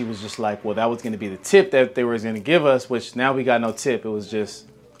 So she was just like, well, that was gonna be the tip that they were gonna give us, which now we got no tip. It was just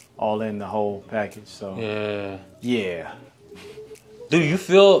all in the whole package, so. Yeah. Do you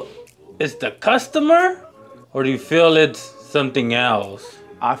feel it's the customer or do you feel it's something else?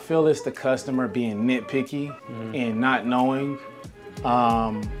 I feel it's the customer being nitpicky and not knowing.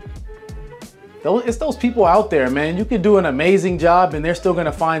 It's those people out there, man. You could do an amazing job and they're still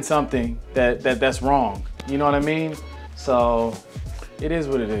gonna find something that's wrong. You know what I mean? So it is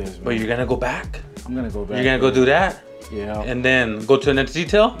what it is, man. But you're gonna go back? I'm gonna go back. You're gonna go do that? Yeah. And then go to the next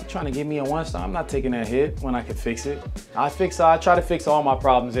detail? You're trying to give me a 1-star. I'm not taking that hit when I could fix it. I try to fix all my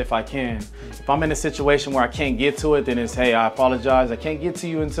problems if I can. If I'm in a situation where I can't get to it, then it's, hey, I apologize. I can't get to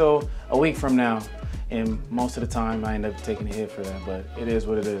you until a week from now. And most of the time I end up taking a hit for that, but it is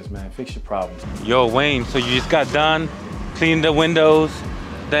what it is, man. Fix your problems. Yo, Wayne, so you just got done cleaning the windows,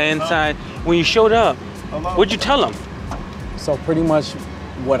 the inside. When you showed up, what'd you tell him? So pretty much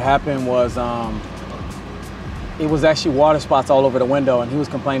what happened was, it was actually water spots all over the window, and he was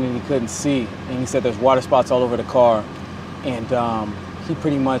complaining he couldn't see. And he said there's water spots all over the car. And he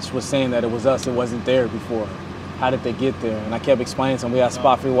pretty much was saying that it was us, it wasn't there before. How did they get there? And I kept explaining to him, we had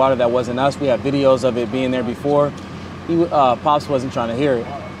spot-free water, that wasn't us. We had videos of it being there before. Pops wasn't trying to hear it.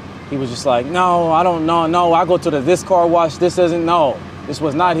 He was just like, no, I don't know, no, I go to this car wash, this isn't, no, this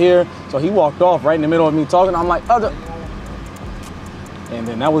was not here. So he walked off right in the middle of me talking. I'm like, other. And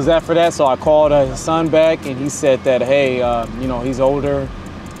then that was that for that. So I called his son back and he said that, hey, you know, he's older.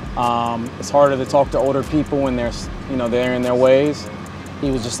 It's harder to talk to older people when they're, you know, they're in their ways. He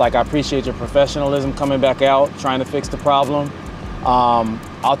was just like, I appreciate your professionalism coming back out, trying to fix the problem.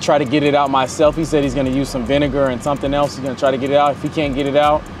 I'll try to get it out myself. He said he's gonna use some vinegar and something else. He's gonna try to get it out. If he can't get it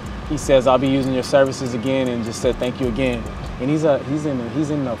out, he says, I'll be using your services again, and just said, thank you again. And he's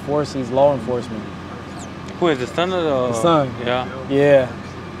in the force, he's law enforcement. Who is the son of the son? Yeah.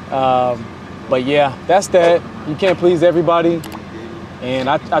 Yeah. But yeah, that's that. You can't please everybody. And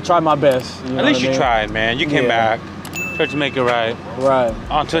I tried my best. You know At least you mean? tried, man. You came back. Tried to make it right. Right.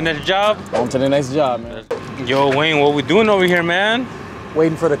 On to the next job? On to the next job, man. Yo, Wayne, what we doing over here, man?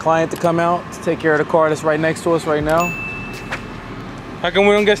 Waiting for the client to come out to take care of the car that's right next to us right now. How come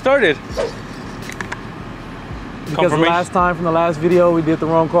we don't get started? Because the last time from the last video, we did the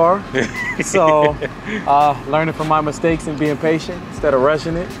wrong car. So, learning from my mistakes and being patient instead of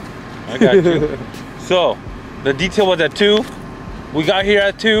rushing it. I got you. So, the detail was at 2. We got here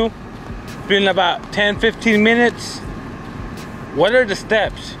at 2. It's been about 10, 15 minutes. What are the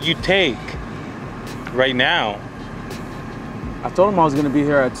steps you take right now? I told him I was gonna be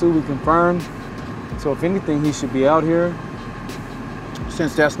here at 2, we confirmed. So if anything, he should be out here.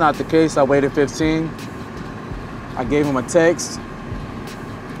 Since that's not the case, I waited 15. I gave him a text,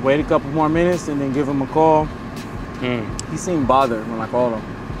 wait a couple more minutes, and then give him a call. He seemed bothered when I called him.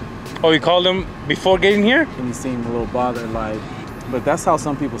 Oh, you called him before getting here? And he seemed a little bothered, like, but that's how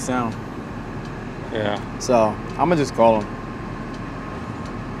some people sound. Yeah. So I'm gonna just call him.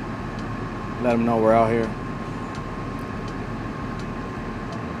 Let him know we're out here.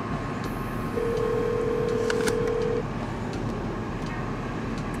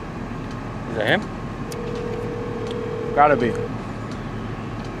 that him? Gotta be.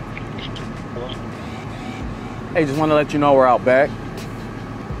 Hey, just want to let you know we're out back.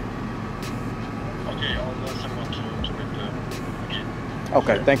 Okay, I'll send one to make the.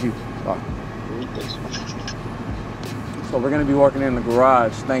 Okay, thank you. Bye. So we're gonna be working in the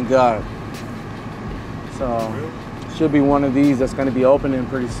garage, thank God. So should be one of these that's gonna be opening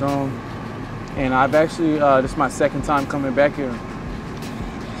pretty soon. And I've actually, this is my second time coming back here.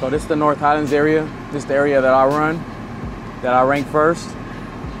 So this is the North Highlands area. This is the area that I run, that I rank first.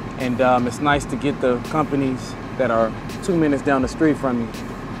 And it's nice to get the companies that are 2 minutes down the street from you.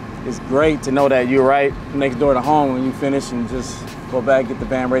 It's great to know that you're right next door to home when you finish and just go back, get the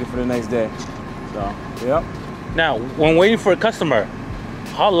van ready for the next day. So, yep. Now, when waiting for a customer,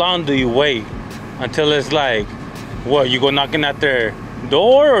 how long do you wait until it's like, what, you go knocking at their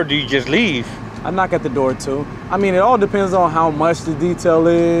door or do you just leave? I knock at the door too. I mean, it all depends on how much the detail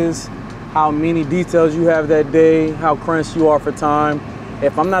is, how many details you have that day, how crunched you are for time.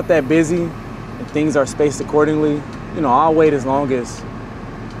 If I'm not that busy and things are spaced accordingly, you know, I'll wait as long as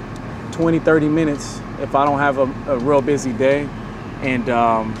 20, 30 minutes if I don't have a real busy day. And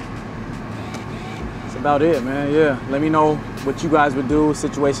that's about it, man. Yeah, let me know what you guys would do,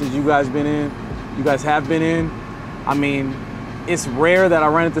 situations you guys have been in. I mean, it's rare that I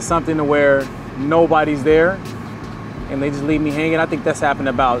run into something to where nobody's there and they just leave me hanging. I think that's happened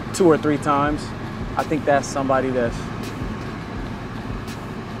about 2 or 3 times. I think that's somebody that's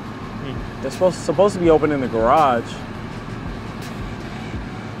supposed to be open in the garage.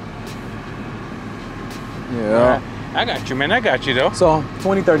 Yeah. I got you, man. I got you, though. So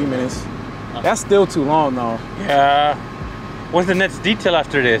 20, 30 minutes. That's still too long, though. Yeah. What's the next detail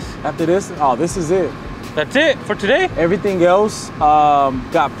after this? After this, oh, this is it. That's it for today? Everything else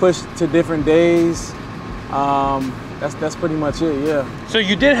got pushed to different days. That's pretty much it, yeah. So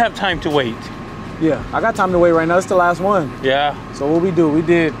you did have time to wait? Yeah, I got time to wait right now. It's the last one. Yeah. So what we do, we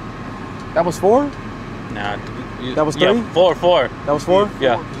did, that was 4? Nah. That was 3? Yeah, 4. That was 4?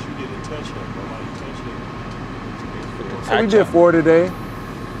 Yeah. So we did 4 today.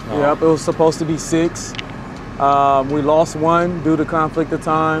 Oh. Yep, it was supposed to be 6. We lost 1 due to conflict of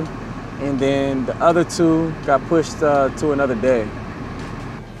time. And then the other 2 got pushed to another day.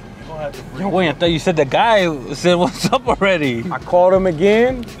 Yo, wait, I thought you said the guy said what's up already. I called him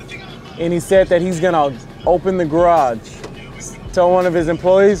again, and he said that he's gonna open the garage. Tell one of his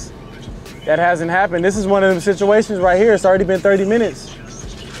employees that hasn't happened. This is one of them situations right here. It's already been 30 minutes.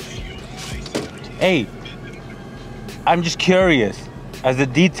 Hey, I'm just curious, as a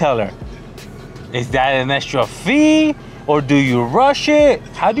detailer, is that an extra fee? Or do you rush it?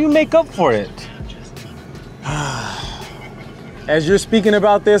 How do you make up for it? As you're speaking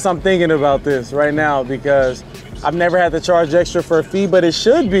about this, I'm thinking about this right now because I've never had to charge extra for a fee, but it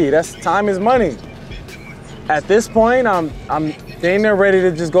should be. That's time is money. At this point, I'm dang near ready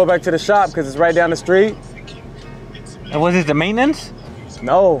to just go back to the shop because it's right down the street. And was it the maintenance?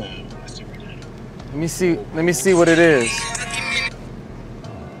 No. Let me see what it is.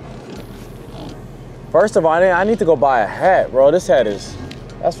 First of all, I need to go buy a hat, bro. This hat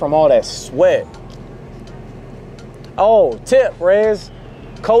that's from all that sweat. Oh, tip, Rez,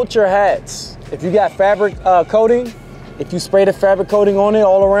 coat your hats. If you got fabric coating, if you spray the fabric coating on it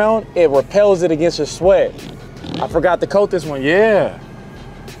all around, it repels it against your sweat. I forgot to coat this one, yeah.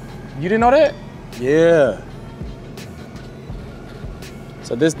 You didn't know that? Yeah.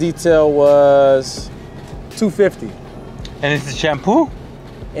 So this detail was $250. And it's the shampoo?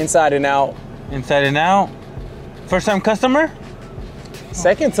 Inside and out. Inside and out. First time customer?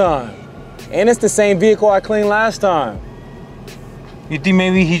 Second time. And it's the same vehicle I cleaned last time. You think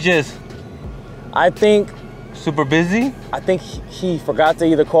maybe he just... I think... super busy? I think he forgot to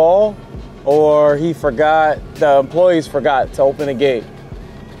either call or the employees forgot to open the gate.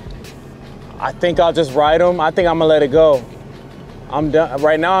 I think I'll just ride him. I think I'm gonna let it go. I'm done.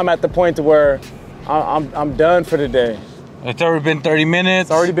 Right now I'm at the point to where I'm done for the day. It's already been 30 minutes.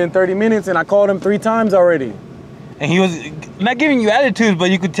 It's already been 30 minutes and I called him 3 times already. And he was not giving you attitude,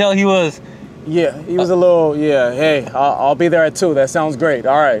 but you could tell he was... Yeah, he was a little, yeah, hey, I'll be there at 2. That sounds great.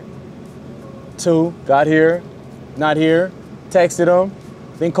 All right. 2, got here, not here, texted him,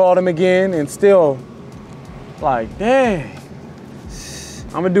 then called him again and still like, dang.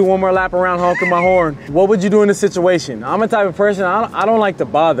 I'm gonna do one more lap around honking my horn. What would you do in this situation? I'm the type of person, I don't like to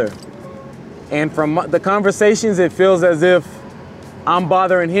bother. And from the conversations, it feels as if I'm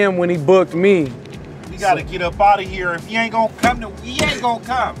bothering him when he booked me. We gotta get up out of here. If he ain't gonna come, he ain't gonna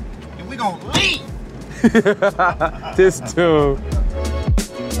come. And we gonna leave. This dude.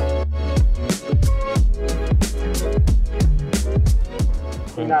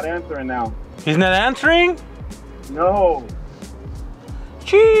 He's not answering now. He's not answering? No.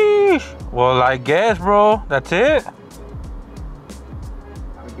 Sheesh. Well, I guess, bro. That's it.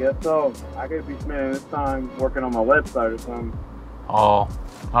 I guess so. I could be spending this time working on my website or something. Oh,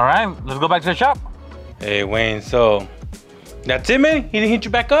 all right. Let's go back to the shop. Hey, Wayne. So that's it, man? He didn't hit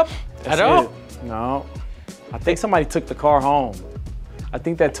you back up at all? No. I think somebody took the car home. I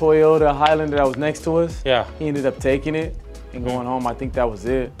think that Toyota Highlander that was next to us, Yeah. he ended up taking it and going home. I think that was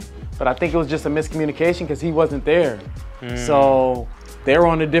it. But I think it was just a miscommunication because he wasn't there. So they were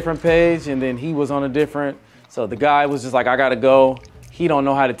on a different page and then he was on a different. So the guy was just like, I gotta go. He don't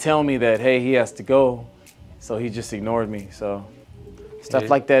know how to tell me that, hey, he has to go. So he just ignored me. So stuff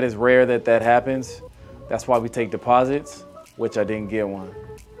like that is rare that happens. That's why we take deposits, which I didn't get one,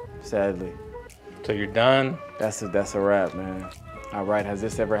 sadly. So you're done? That's a wrap, man. All right, has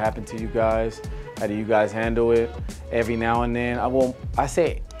this ever happened to you guys? How do you guys handle it? Every now and then, I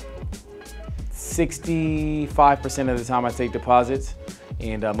say 65% of the time I take deposits,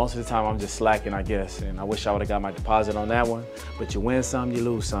 and most of the time I'm just slacking, I guess. And I wish I would have got my deposit on that one, but you win some, you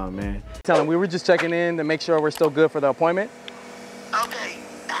lose some, man. Tell him we were just checking in to make sure we're still good for the appointment. Okay,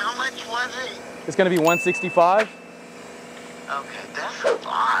 how much was it? It's gonna be $165. Okay, that's a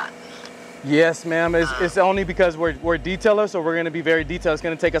lot. Yes, ma'am. It's only because we're detailers, so we're gonna be very detailed. It's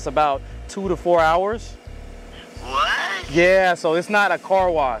gonna take us about 2 to 4 hours. What? Yeah, so it's not a car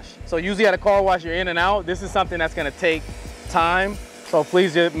wash. So usually at a car wash, you're in and out. This is something that's gonna take time. So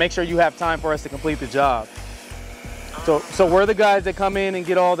please just make sure you have time for us to complete the job. So we're the guys that come in and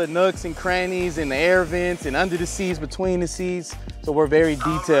get all the nooks and crannies and the air vents and under the seats, between the seats. So we're very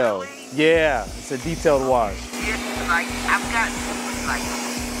detailed. Really? Yeah, it's a detailed wash. Yeah, like I've got like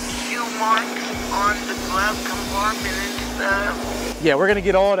few marks on the glove compartment and stuff. Yeah, we're gonna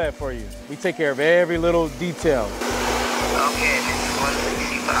get all that for you. We take care of every little detail. Okay, this is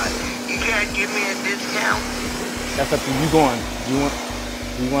 $165. You can't give me a discount? That's up to you going.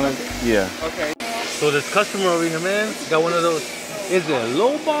 You want to, yeah. Okay. So this customer over here, man, got one of those, is it a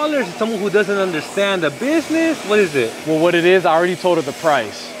low baller? Is it someone who doesn't understand the business? What is it? Well, what it is, I already told her the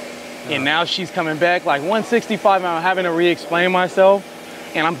price. And now she's coming back like $165, and I'm having to re-explain myself.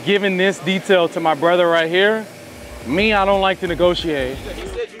 And I'm giving this detail to my brother right here. Me, I don't like to negotiate.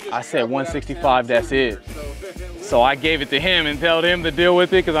 I said $165, that's it. So I gave it to him and told him to deal with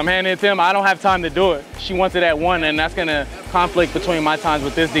it because I'm handing it to him. I don't have time to do it. She wants it at $1, and that's gonna conflict between my times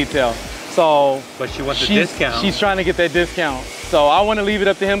with this detail. So, but she wants a discount. She's trying to get that discount. So I want to leave it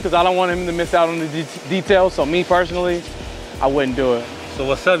up to him because I don't want him to miss out on the details. So me personally, I wouldn't do it. So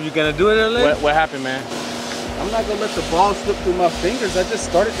what's up? You gonna do it, LA? What happened, man? I'm not gonna let the ball slip through my fingers. I just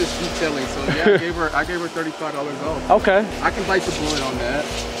started this detailing, so yeah, I gave her $35 off. Okay. I can bite the bullet on that.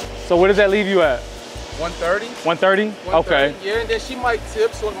 So where does that leave you at? 130. 130? Okay. Yeah, and then she might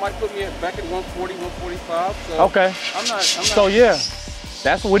tip, so it might put me back at 140, 145. So okay. I'm not. So yeah,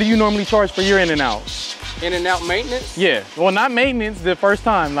 that's what do you normally charge for your in and out? In and out maintenance? Yeah. Well, not maintenance the first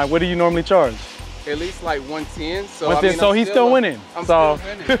time. Like, what do you normally charge? At least like 110. So 110. I mean, so he's still winning. I'm so. still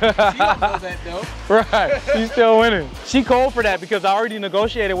winning. She don't know that though. Right. She's still winning. She cold for that because I already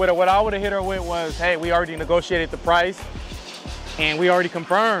negotiated with her. What I would have hit her with was, hey, we already negotiated the price, and we already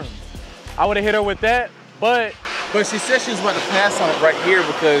confirmed. I would have hit her with that. But she said she was about to pass on it right here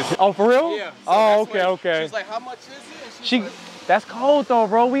because. Oh, for real? Yeah. So oh, okay, okay. She's like, how much is it? And she's like, that's cold though,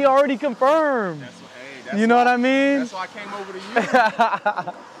 bro. We already confirmed. That's you know what I mean? That's why I came over to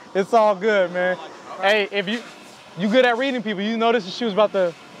you. It's all good, man. Hey, if you good at reading people, you noticed that she was about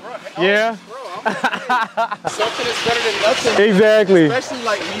to. Bro, yeah. Bro, something is better than nothing. Exactly. Especially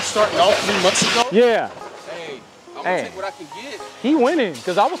like me starting off 3 months ago. Yeah. Hey, I'm gonna take what I can get. He winning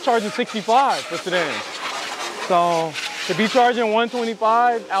because I was charging 65 for today. So to be charging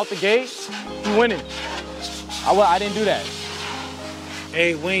 125 out the gate, he winning. I didn't do that.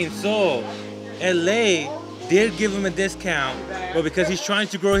 Hey Wayne, so LA did give him a discount, but because he's trying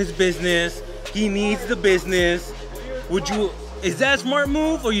to grow his business, he needs the business. Is that a smart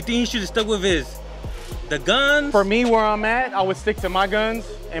move, or you think he should have stuck with the guns? For me, where I'm at, I would stick to my guns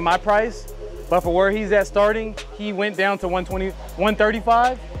and my price. But for where he's at starting, he went down to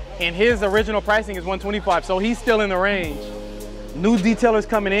 135, and his original pricing is 125, so he's still in the range. New detailers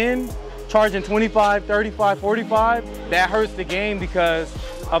coming in, charging 25, 35, 45, that hurts the game because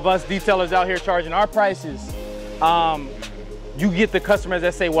of us detailers out here charging our prices. You get the customers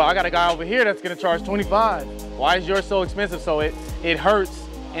that say, well, I got a guy over here that's gonna charge 25. Why is yours so expensive? So it hurts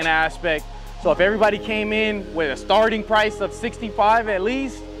in an aspect. So if everybody came in with a starting price of 65 at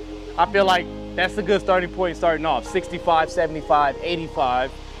least, I feel like that's a good starting point starting off. 65, 75,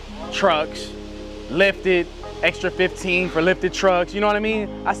 85, trucks, lifted, extra 15 for lifted trucks. You know what I mean?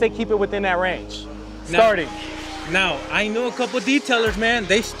 I say keep it within that range. Starting. Now, I know a couple detailers, man.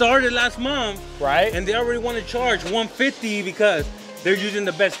 They started last month, right? And they already want to charge $150 because they're using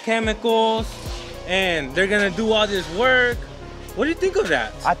the best chemicals and they're gonna do all this work. What do you think of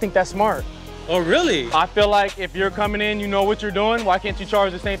that? I think that's smart. Oh, really? I feel like if you're coming in, you know what you're doing, why can't you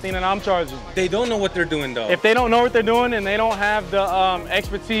charge the same thing that I'm charging? They don't know what they're doing, though. If they don't know what they're doing and they don't have the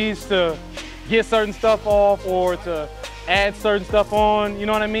expertise to get certain stuff off or to add certain stuff on, you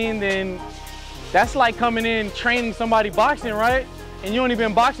know what I mean? Then that's like coming in training somebody boxing, right? And you only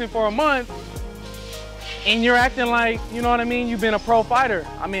been boxing for a month and you're acting like, you know what I mean, you've been a pro fighter.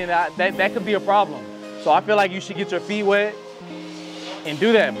 I mean, that could be a problem. So I feel like you should get your feet wet and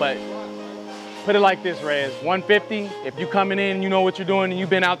do that. But put it like this, Rez, 150, if you coming in, you know what you're doing, and you've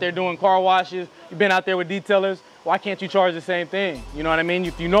been out there doing car washes, you've been out there with detailers, why can't you charge the same thing? You know what I mean?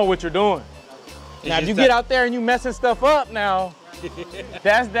 If you know what you're doing. Now, if you get out there and you messing stuff up now,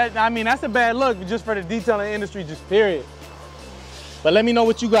 that's a bad look just for the detailing industry, just period. But let me know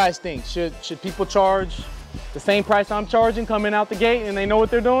what you guys think. Should people charge the same price I'm charging coming out the gate and they know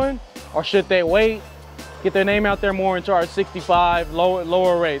what they're doing? Or should they wait, get their name out there more and charge 65,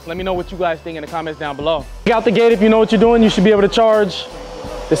 lower rates? Let me know what you guys think in the comments down below. Out the gate, if you know what you're doing, you should be able to charge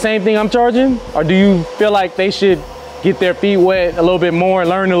the same thing I'm charging? Or do you feel like they should get their feet wet a little bit more,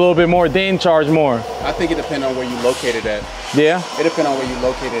 learn a little bit more, then charge more? I think it depends on where you located at. Yeah? It depends on where you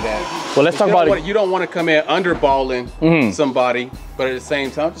located at. Well, let's talk about it. You don't want to come in underballing somebody, but at the same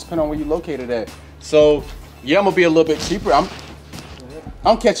time, just depend on where you located at. So, yeah, I'm gonna be a little bit cheaper.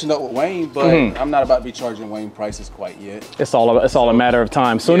 I'm catching up with Wayne, but I'm not about to be charging Wayne prices quite yet. It's all a matter of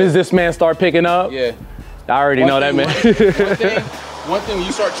time. Soon as this man start picking up, I already know that man. One thing, when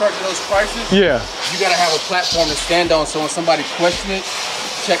you start charging those prices, you gotta have a platform to stand on. So when somebody questions it,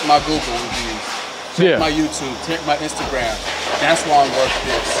 check my Google reviews, check my YouTube, check my Instagram. That's why I'm worth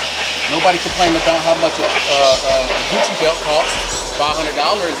this. Nobody complain about how much a Gucci belt costs.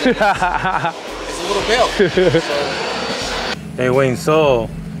 $500. It's a little belt. So. Hey Wayne, so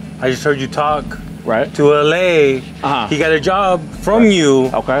I just heard you talk to LA. He got a job from you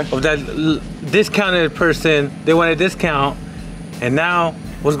of that discounted person. They want a discount. And now,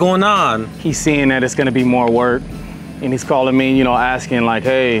 what's going on? He's seeing that it's gonna be more work, and he's calling me, you know, asking like,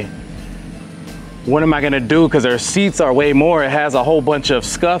 hey, what am I gonna do? Because their seats are way more. It has a whole bunch of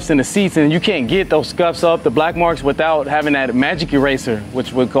scuffs in the seats, and you can't get those scuffs up, the black marks, without having that magic eraser,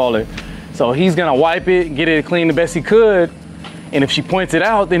 which we call it. So he's gonna wipe it, get it clean the best he could, and if she points it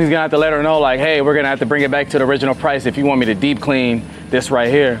out, then he's gonna have to let her know like, hey, we're gonna have to bring it back to the original price if you want me to deep clean this right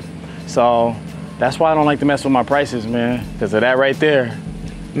here. So that's why I don't like to mess with my prices, man, because of that right there.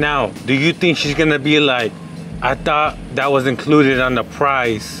 Now, do you think she's gonna be like, I thought that was included on the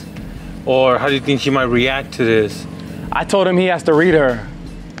price? Or how do you think she might react to this? I told him he has to read her.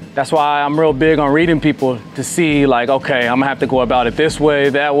 That's why I'm real big on reading people to see like, okay, I'm gonna have to go about it this way,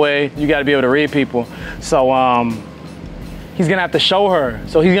 that way. You gotta be able to read people. So he's gonna have to show her.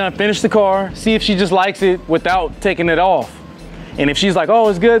 So he's gonna finish the car, see if she just likes it without taking it off. And if she's like, oh,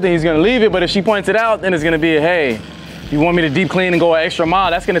 it's good, then he's gonna leave it. But if she points it out, then it's gonna be, hey, you want me to deep clean and go an extra mile?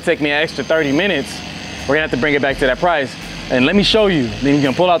 That's gonna take me an extra 30 minutes. We're gonna have to bring it back to that price. And let me show you. Then you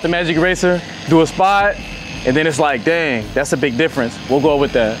can pull out the magic eraser, do a spot, and then it's like, dang, that's a big difference. We'll go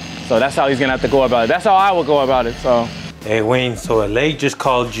with that. So that's how he's gonna have to go about it. That's how I will go about it, so. Hey Wayne, so LA just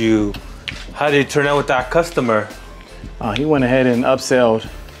called you. How did it turn out with that customer? He went ahead and upselled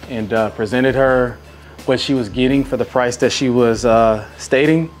and presented her what she was getting for the price that she was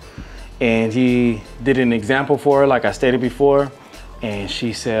stating. And he did an example for her, like I stated before. And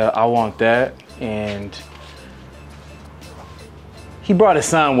she said, I want that. And he brought his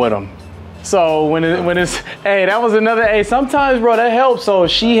son with him. So when it's, hey, that was another, hey, sometimes, bro, that helps. So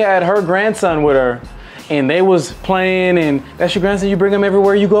she had her grandson with her and they was playing, and that's your grandson, you bring him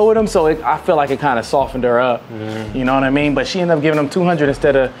everywhere you go with him. So I feel like it kind of softened her up, you know what I mean? But she ended up giving him 200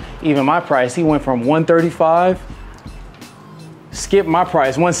 instead of even my price. He went from 135, skipped my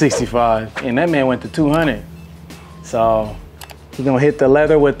price, 165, and that man went to 200. So he's gonna hit the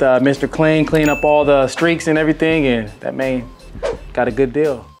leather with Mr. Clean, clean up all the streaks and everything, and that man got a good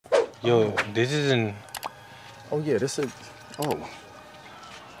deal. Yo, this isn't... Oh yeah, this is,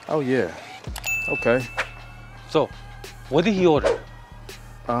 oh yeah, okay. So, what did he order?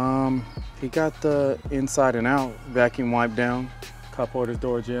 He got the inside and out vacuum wipe down, cup holders,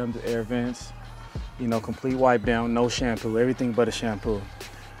 door jambs, air vents, you know, complete wipe down, no shampoo, everything but a shampoo.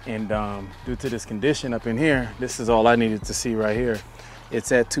 And due to this condition up in here, this is all I needed to see right here.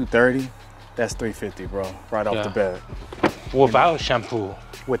 It's at 230, that's 350, bro, right off the bat. What about shampoo?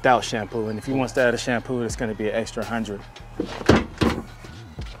 without shampoo. And if he wants to add a shampoo, it's gonna be an extra 100.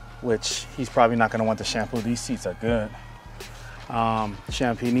 Which he's probably not gonna want the shampoo. These seats are good.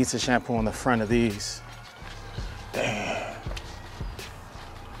 Shampoo, he needs a shampoo on the front of these. Damn.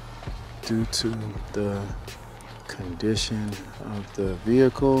 Due to the condition of the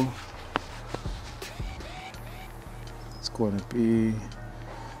vehicle, it's going to be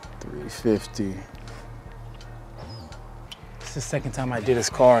 $350. It's the second time I did his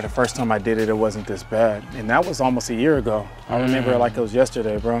car. The first time I did it, it wasn't this bad. And that was almost a year ago. I remember it like it was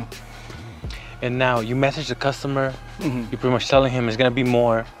yesterday, bro. And now you message the customer, you're pretty much telling him it's gonna be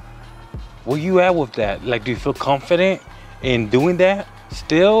more. Where you at with that? Like, do you feel confident in doing that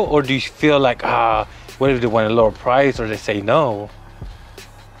still? Or do you feel like, what if they want a lower price or they say no?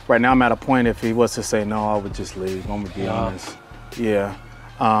 Right now I'm at a point, if he was to say no, I would just leave. I'm gonna be honest. Yeah.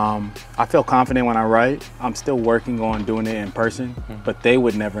 I feel confident when I write. I'm still working on doing it in person, but they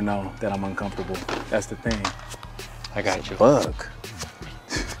would never know that I'm uncomfortable. That's the thing. I got you. Bug.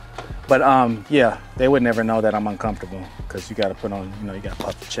 But yeah, they would never know that I'm uncomfortable, because you gotta put on, you gotta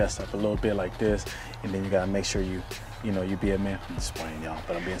puff your chest up a little bit like this, and then you gotta make sure you be a man. I'm just playing, y'all,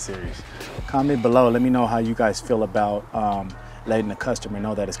 but I'm being serious. Comment below, let me know how you guys feel about letting the customer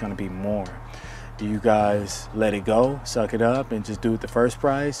know that it's gonna be more. Do you guys let it go, suck it up, and just do it the first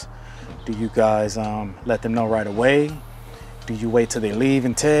price? Do you guys let them know right away? Do you wait till they leave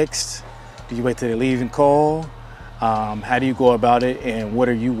and text? Do you wait till they leave and call? How do you go about it, and what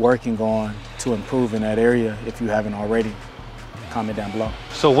are you working on to improve in that area if you haven't already? Comment down below.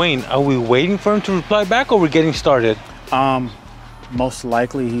 So Wayne, are we waiting for him to reply back, or we're getting started? Most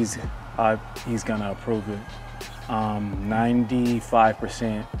likely he's gonna approve it.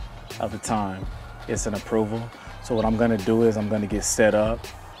 95% of the time it's an approval. So what I'm gonna do is I'm gonna get set up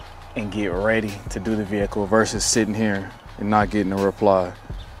and get ready to do the vehicle versus sitting here and not getting a reply.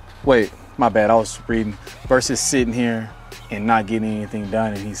 Wait, my bad, I was reading. Versus sitting here and not getting anything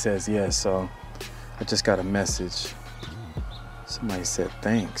done, and he says yes. So I just got a message. Somebody said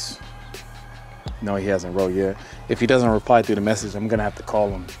thanks. No, he hasn't wrote yet. If he doesn't reply through the message, I'm gonna have to call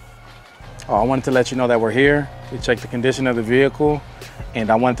him. I wanted to let you know that we're here. We checked the condition of the vehicle, and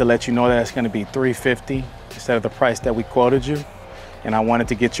I wanted to let you know that it's gonna be $350 instead of the price that we quoted you. And I wanted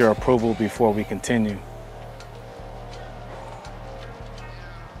to get your approval before we continue.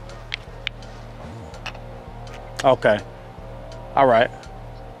 Okay, all right.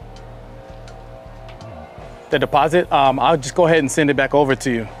 The deposit, I'll just go ahead and send it back over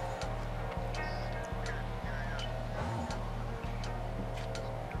to you.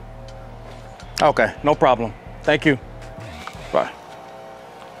 Okay, no problem. Thank you. Bye.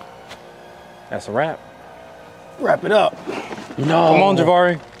 That's a wrap. Wrap it up. No. Come on,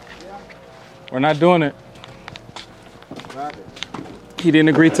 Javari. We're not doing it. He didn't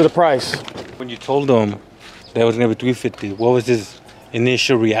agree to the price. When you told him that was gonna be $350, what was his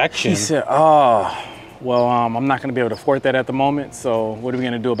initial reaction? He said, well, I'm not gonna be able to afford that at the moment, so what are we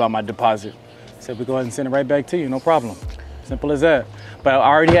gonna do about my deposit? I said, we go ahead and send it right back to you, no problem. Simple as that. But I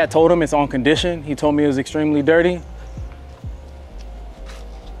already had told him it's on condition. He told me it was extremely dirty.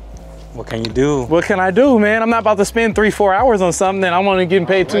 What can you do? What can I do, man? I'm not about to spend 3-4 hours on something that I'm only getting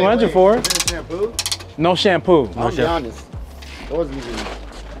paid $200 for. Is it shampoo? No shampoo. I'll be honest. It wasn't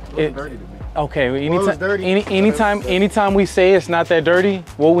dirty to me. Okay, anytime we say it's not that dirty,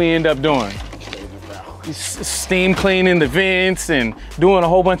 what we end up doing? Steam cleaning the vents and doing a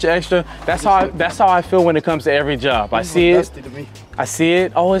whole bunch of extra. That's how I feel when it comes to every job. I see it. I see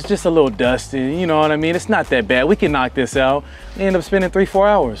it. Oh, it's just a little dusty. You know what I mean? It's not that bad. We can knock this out. We end up spending 3-4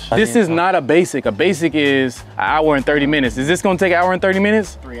 hours. This is not a basic. A basic is an hour and 30 minutes. Is this gonna take an hour and 30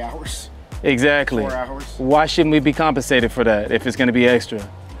 minutes? 3 hours. Exactly. 4 hours. Why shouldn't we be compensated for that if it's gonna be extra?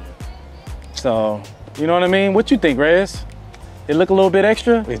 So, you know what I mean? What you think, Reyes? It look a little bit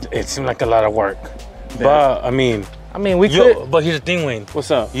extra? It seemed like a lot of work. But I mean, we could. But here's the thing, Wayne.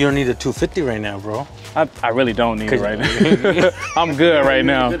 What's up? You don't need a $250 right now, bro. I really don't need it right now. I'm good right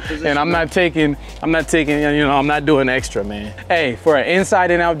now, and I'm not taking. I'm not doing extra, man. Hey, for an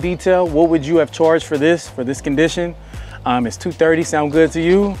inside and out detail, what would you have charged for this condition? It's $230. Sound good to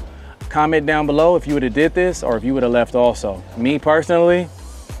you? Comment down below if you would have did this or if you would have left also. Me personally,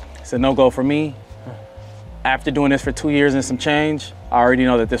 it's a no-go for me. After doing this for 2 years and some change, I already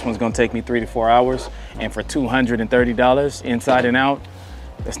know that this one's gonna take me 3 to 4 hours, and for $230 inside and out,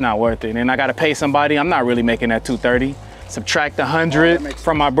 it's not worth it. And I gotta pay somebody. I'm not really making that $230. Subtract 100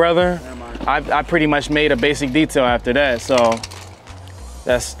 from my brother. I pretty much made a basic detail after that, so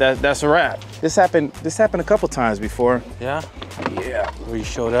that's a wrap. This happened a couple times before. Yeah? Yeah. Where you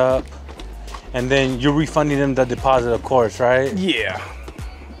showed up, and then you're refunding them the deposit, of course, right? Yeah.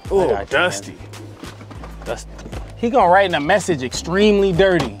 Oh, dusty. Dusty. He gonna write in a message extremely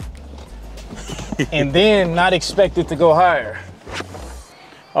dirty. And then not expect it to go higher.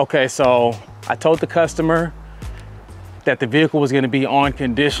 Okay, so I told the customer that the vehicle was gonna be on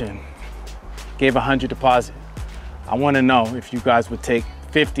condition. Gave 100 deposit. I wanna know if you guys would take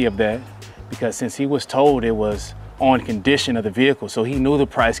 50 of that, because since he was told it was on condition of the vehicle, so he knew the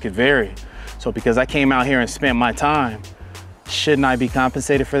price could vary. So because I came out here and spent my time, shouldn't I be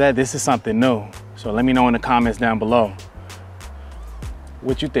compensated for that? This is something new. So let me know in the comments down below.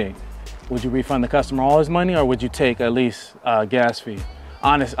 What you think? Would you refund the customer all his money, or would you take at least a gas fee?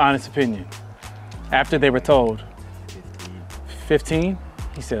 Honest opinion. After they were told. 15?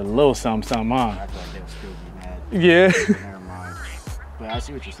 He said a little something, huh? I thought they would still be mad. Yeah. Never mind. But I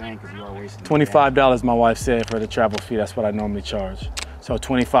see what you're saying, because you are wasting $25, my wife said, for the travel fee. That's what I normally charge. So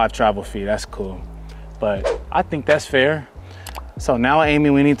 25 travel fee, that's cool. But I think that's fair. So now, Amy,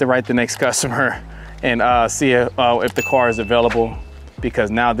 we need to write the next customer and see if the car is available,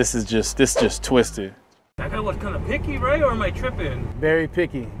 because now this just twisted. That guy was kind of picky, right? Or am I tripping? Very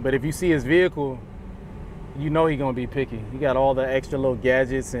picky. But if you see his vehicle, you know he's gonna be picky. He got all the extra little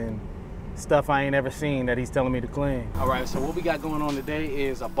gadgets and stuff I ain't ever seen that he's telling me to clean. All right, so what we got going on today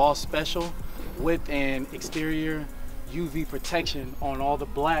is a Boss Special with an exterior UV protection on all the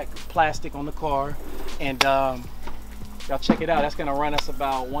black plastic on the car. And y'all check it out. That's gonna run us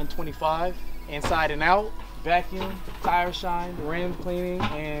about $125 inside and out. Vacuum, tire shine, rim cleaning,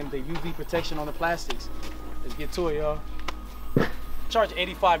 and the UV protection on the plastics. Let's get to it, y'all. Charge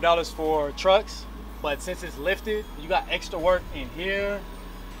 $85 for trucks, but since it's lifted, you got extra work in here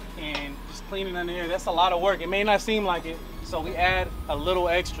and just cleaning under here. That's a lot of work. It may not seem like it, so we add a little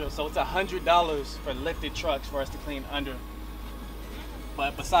extra. So it's $100 for lifted trucks for us to clean under.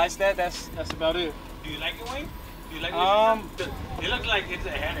 But besides that, that's about it. Do you like it, Wayne? Do you like it? It looks like it's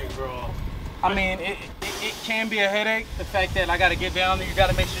a headache, bro. I mean, it can be a headache. The fact that I got to get down there, you got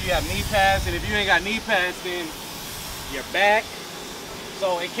to make sure you have knee pads. And if you ain't got knee pads, then you're back.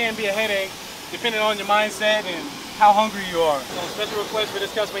 So it can be a headache, depending on your mindset and how hungry you are. So special request for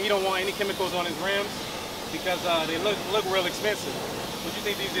this customer, he don't want any chemicals on his rims because they look real expensive. What do you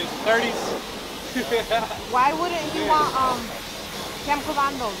think these is, 30s? Why wouldn't you want chemicals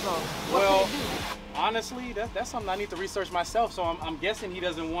on those though? Well, honestly, that's something I need to research myself. So I'm guessing he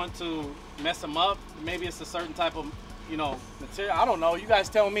doesn't want to mess them up. Maybe it's a certain type of, material. I don't know. You guys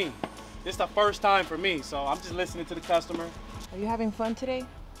tell me. This is the first time for me, so I'm just listening to the customer. Are you having fun today?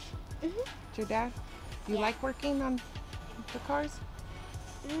 Mm-hmm. With your dad? You like working on the cars?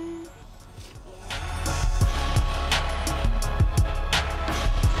 Mm.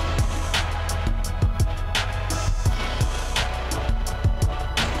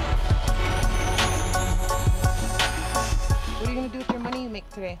 What are you gonna do with your money you make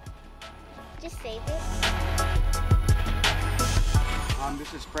today? Just save it.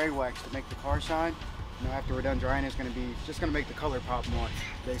 This is spray wax to make the car shine. After we're done drying, it's just gonna make the color pop more,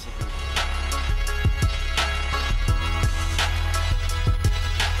 basically.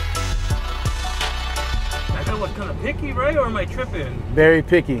 That guy was kind of picky, right? Or am I tripping? Very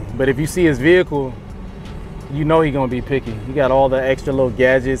picky. But if you see his vehicle, you know he's gonna be picky. He got all the extra little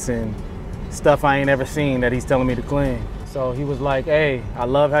gadgets and stuff I ain't ever seen that he's telling me to clean. So he was like, hey, I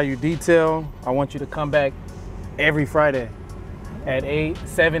love how you detail. I want you to come back every Friday at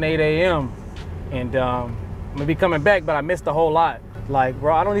 7, 8 a.m. And I'm gonna be coming back, but I missed a whole lot. Like,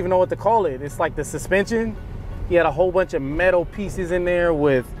 bro, I don't even know what to call it. It's like the suspension. He had a whole bunch of metal pieces in there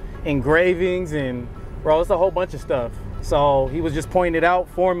with engravings and, bro, it's a whole bunch of stuff. So he was just pointing it out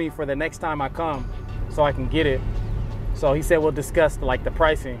for me for the next time I come so I can get it. So he said we'll discuss like the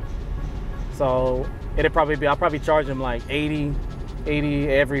pricing. So it'd probably be, I'll probably charge him like 80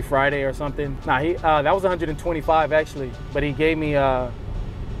 every Friday or something. Nah, that was 125 actually, but he gave me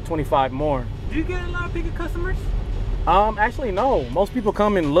 25 more. Do you get a lot of bigger customers? Actually no. Most people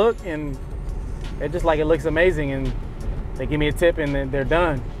come and look and they're just like, it looks amazing, and they give me a tip and then they're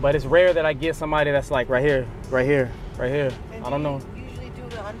done. But it's rare that I get somebody that's like right here. And I don't know. You usually do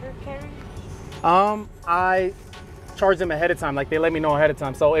the undercarriage? I charge them ahead of time. Like, they let me know ahead of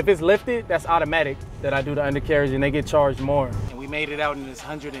time. So if it's lifted, that's automatic that I do the undercarriage and they get charged more. And we made it out in this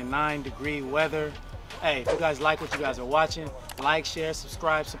 109-degree weather. Hey, if you guys like what you guys are watching, like, share,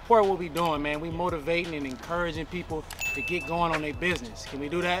 subscribe, support what we doing, man. We motivating and encouraging people to get going on their business. Can we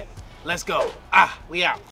do that? Let's go. We out.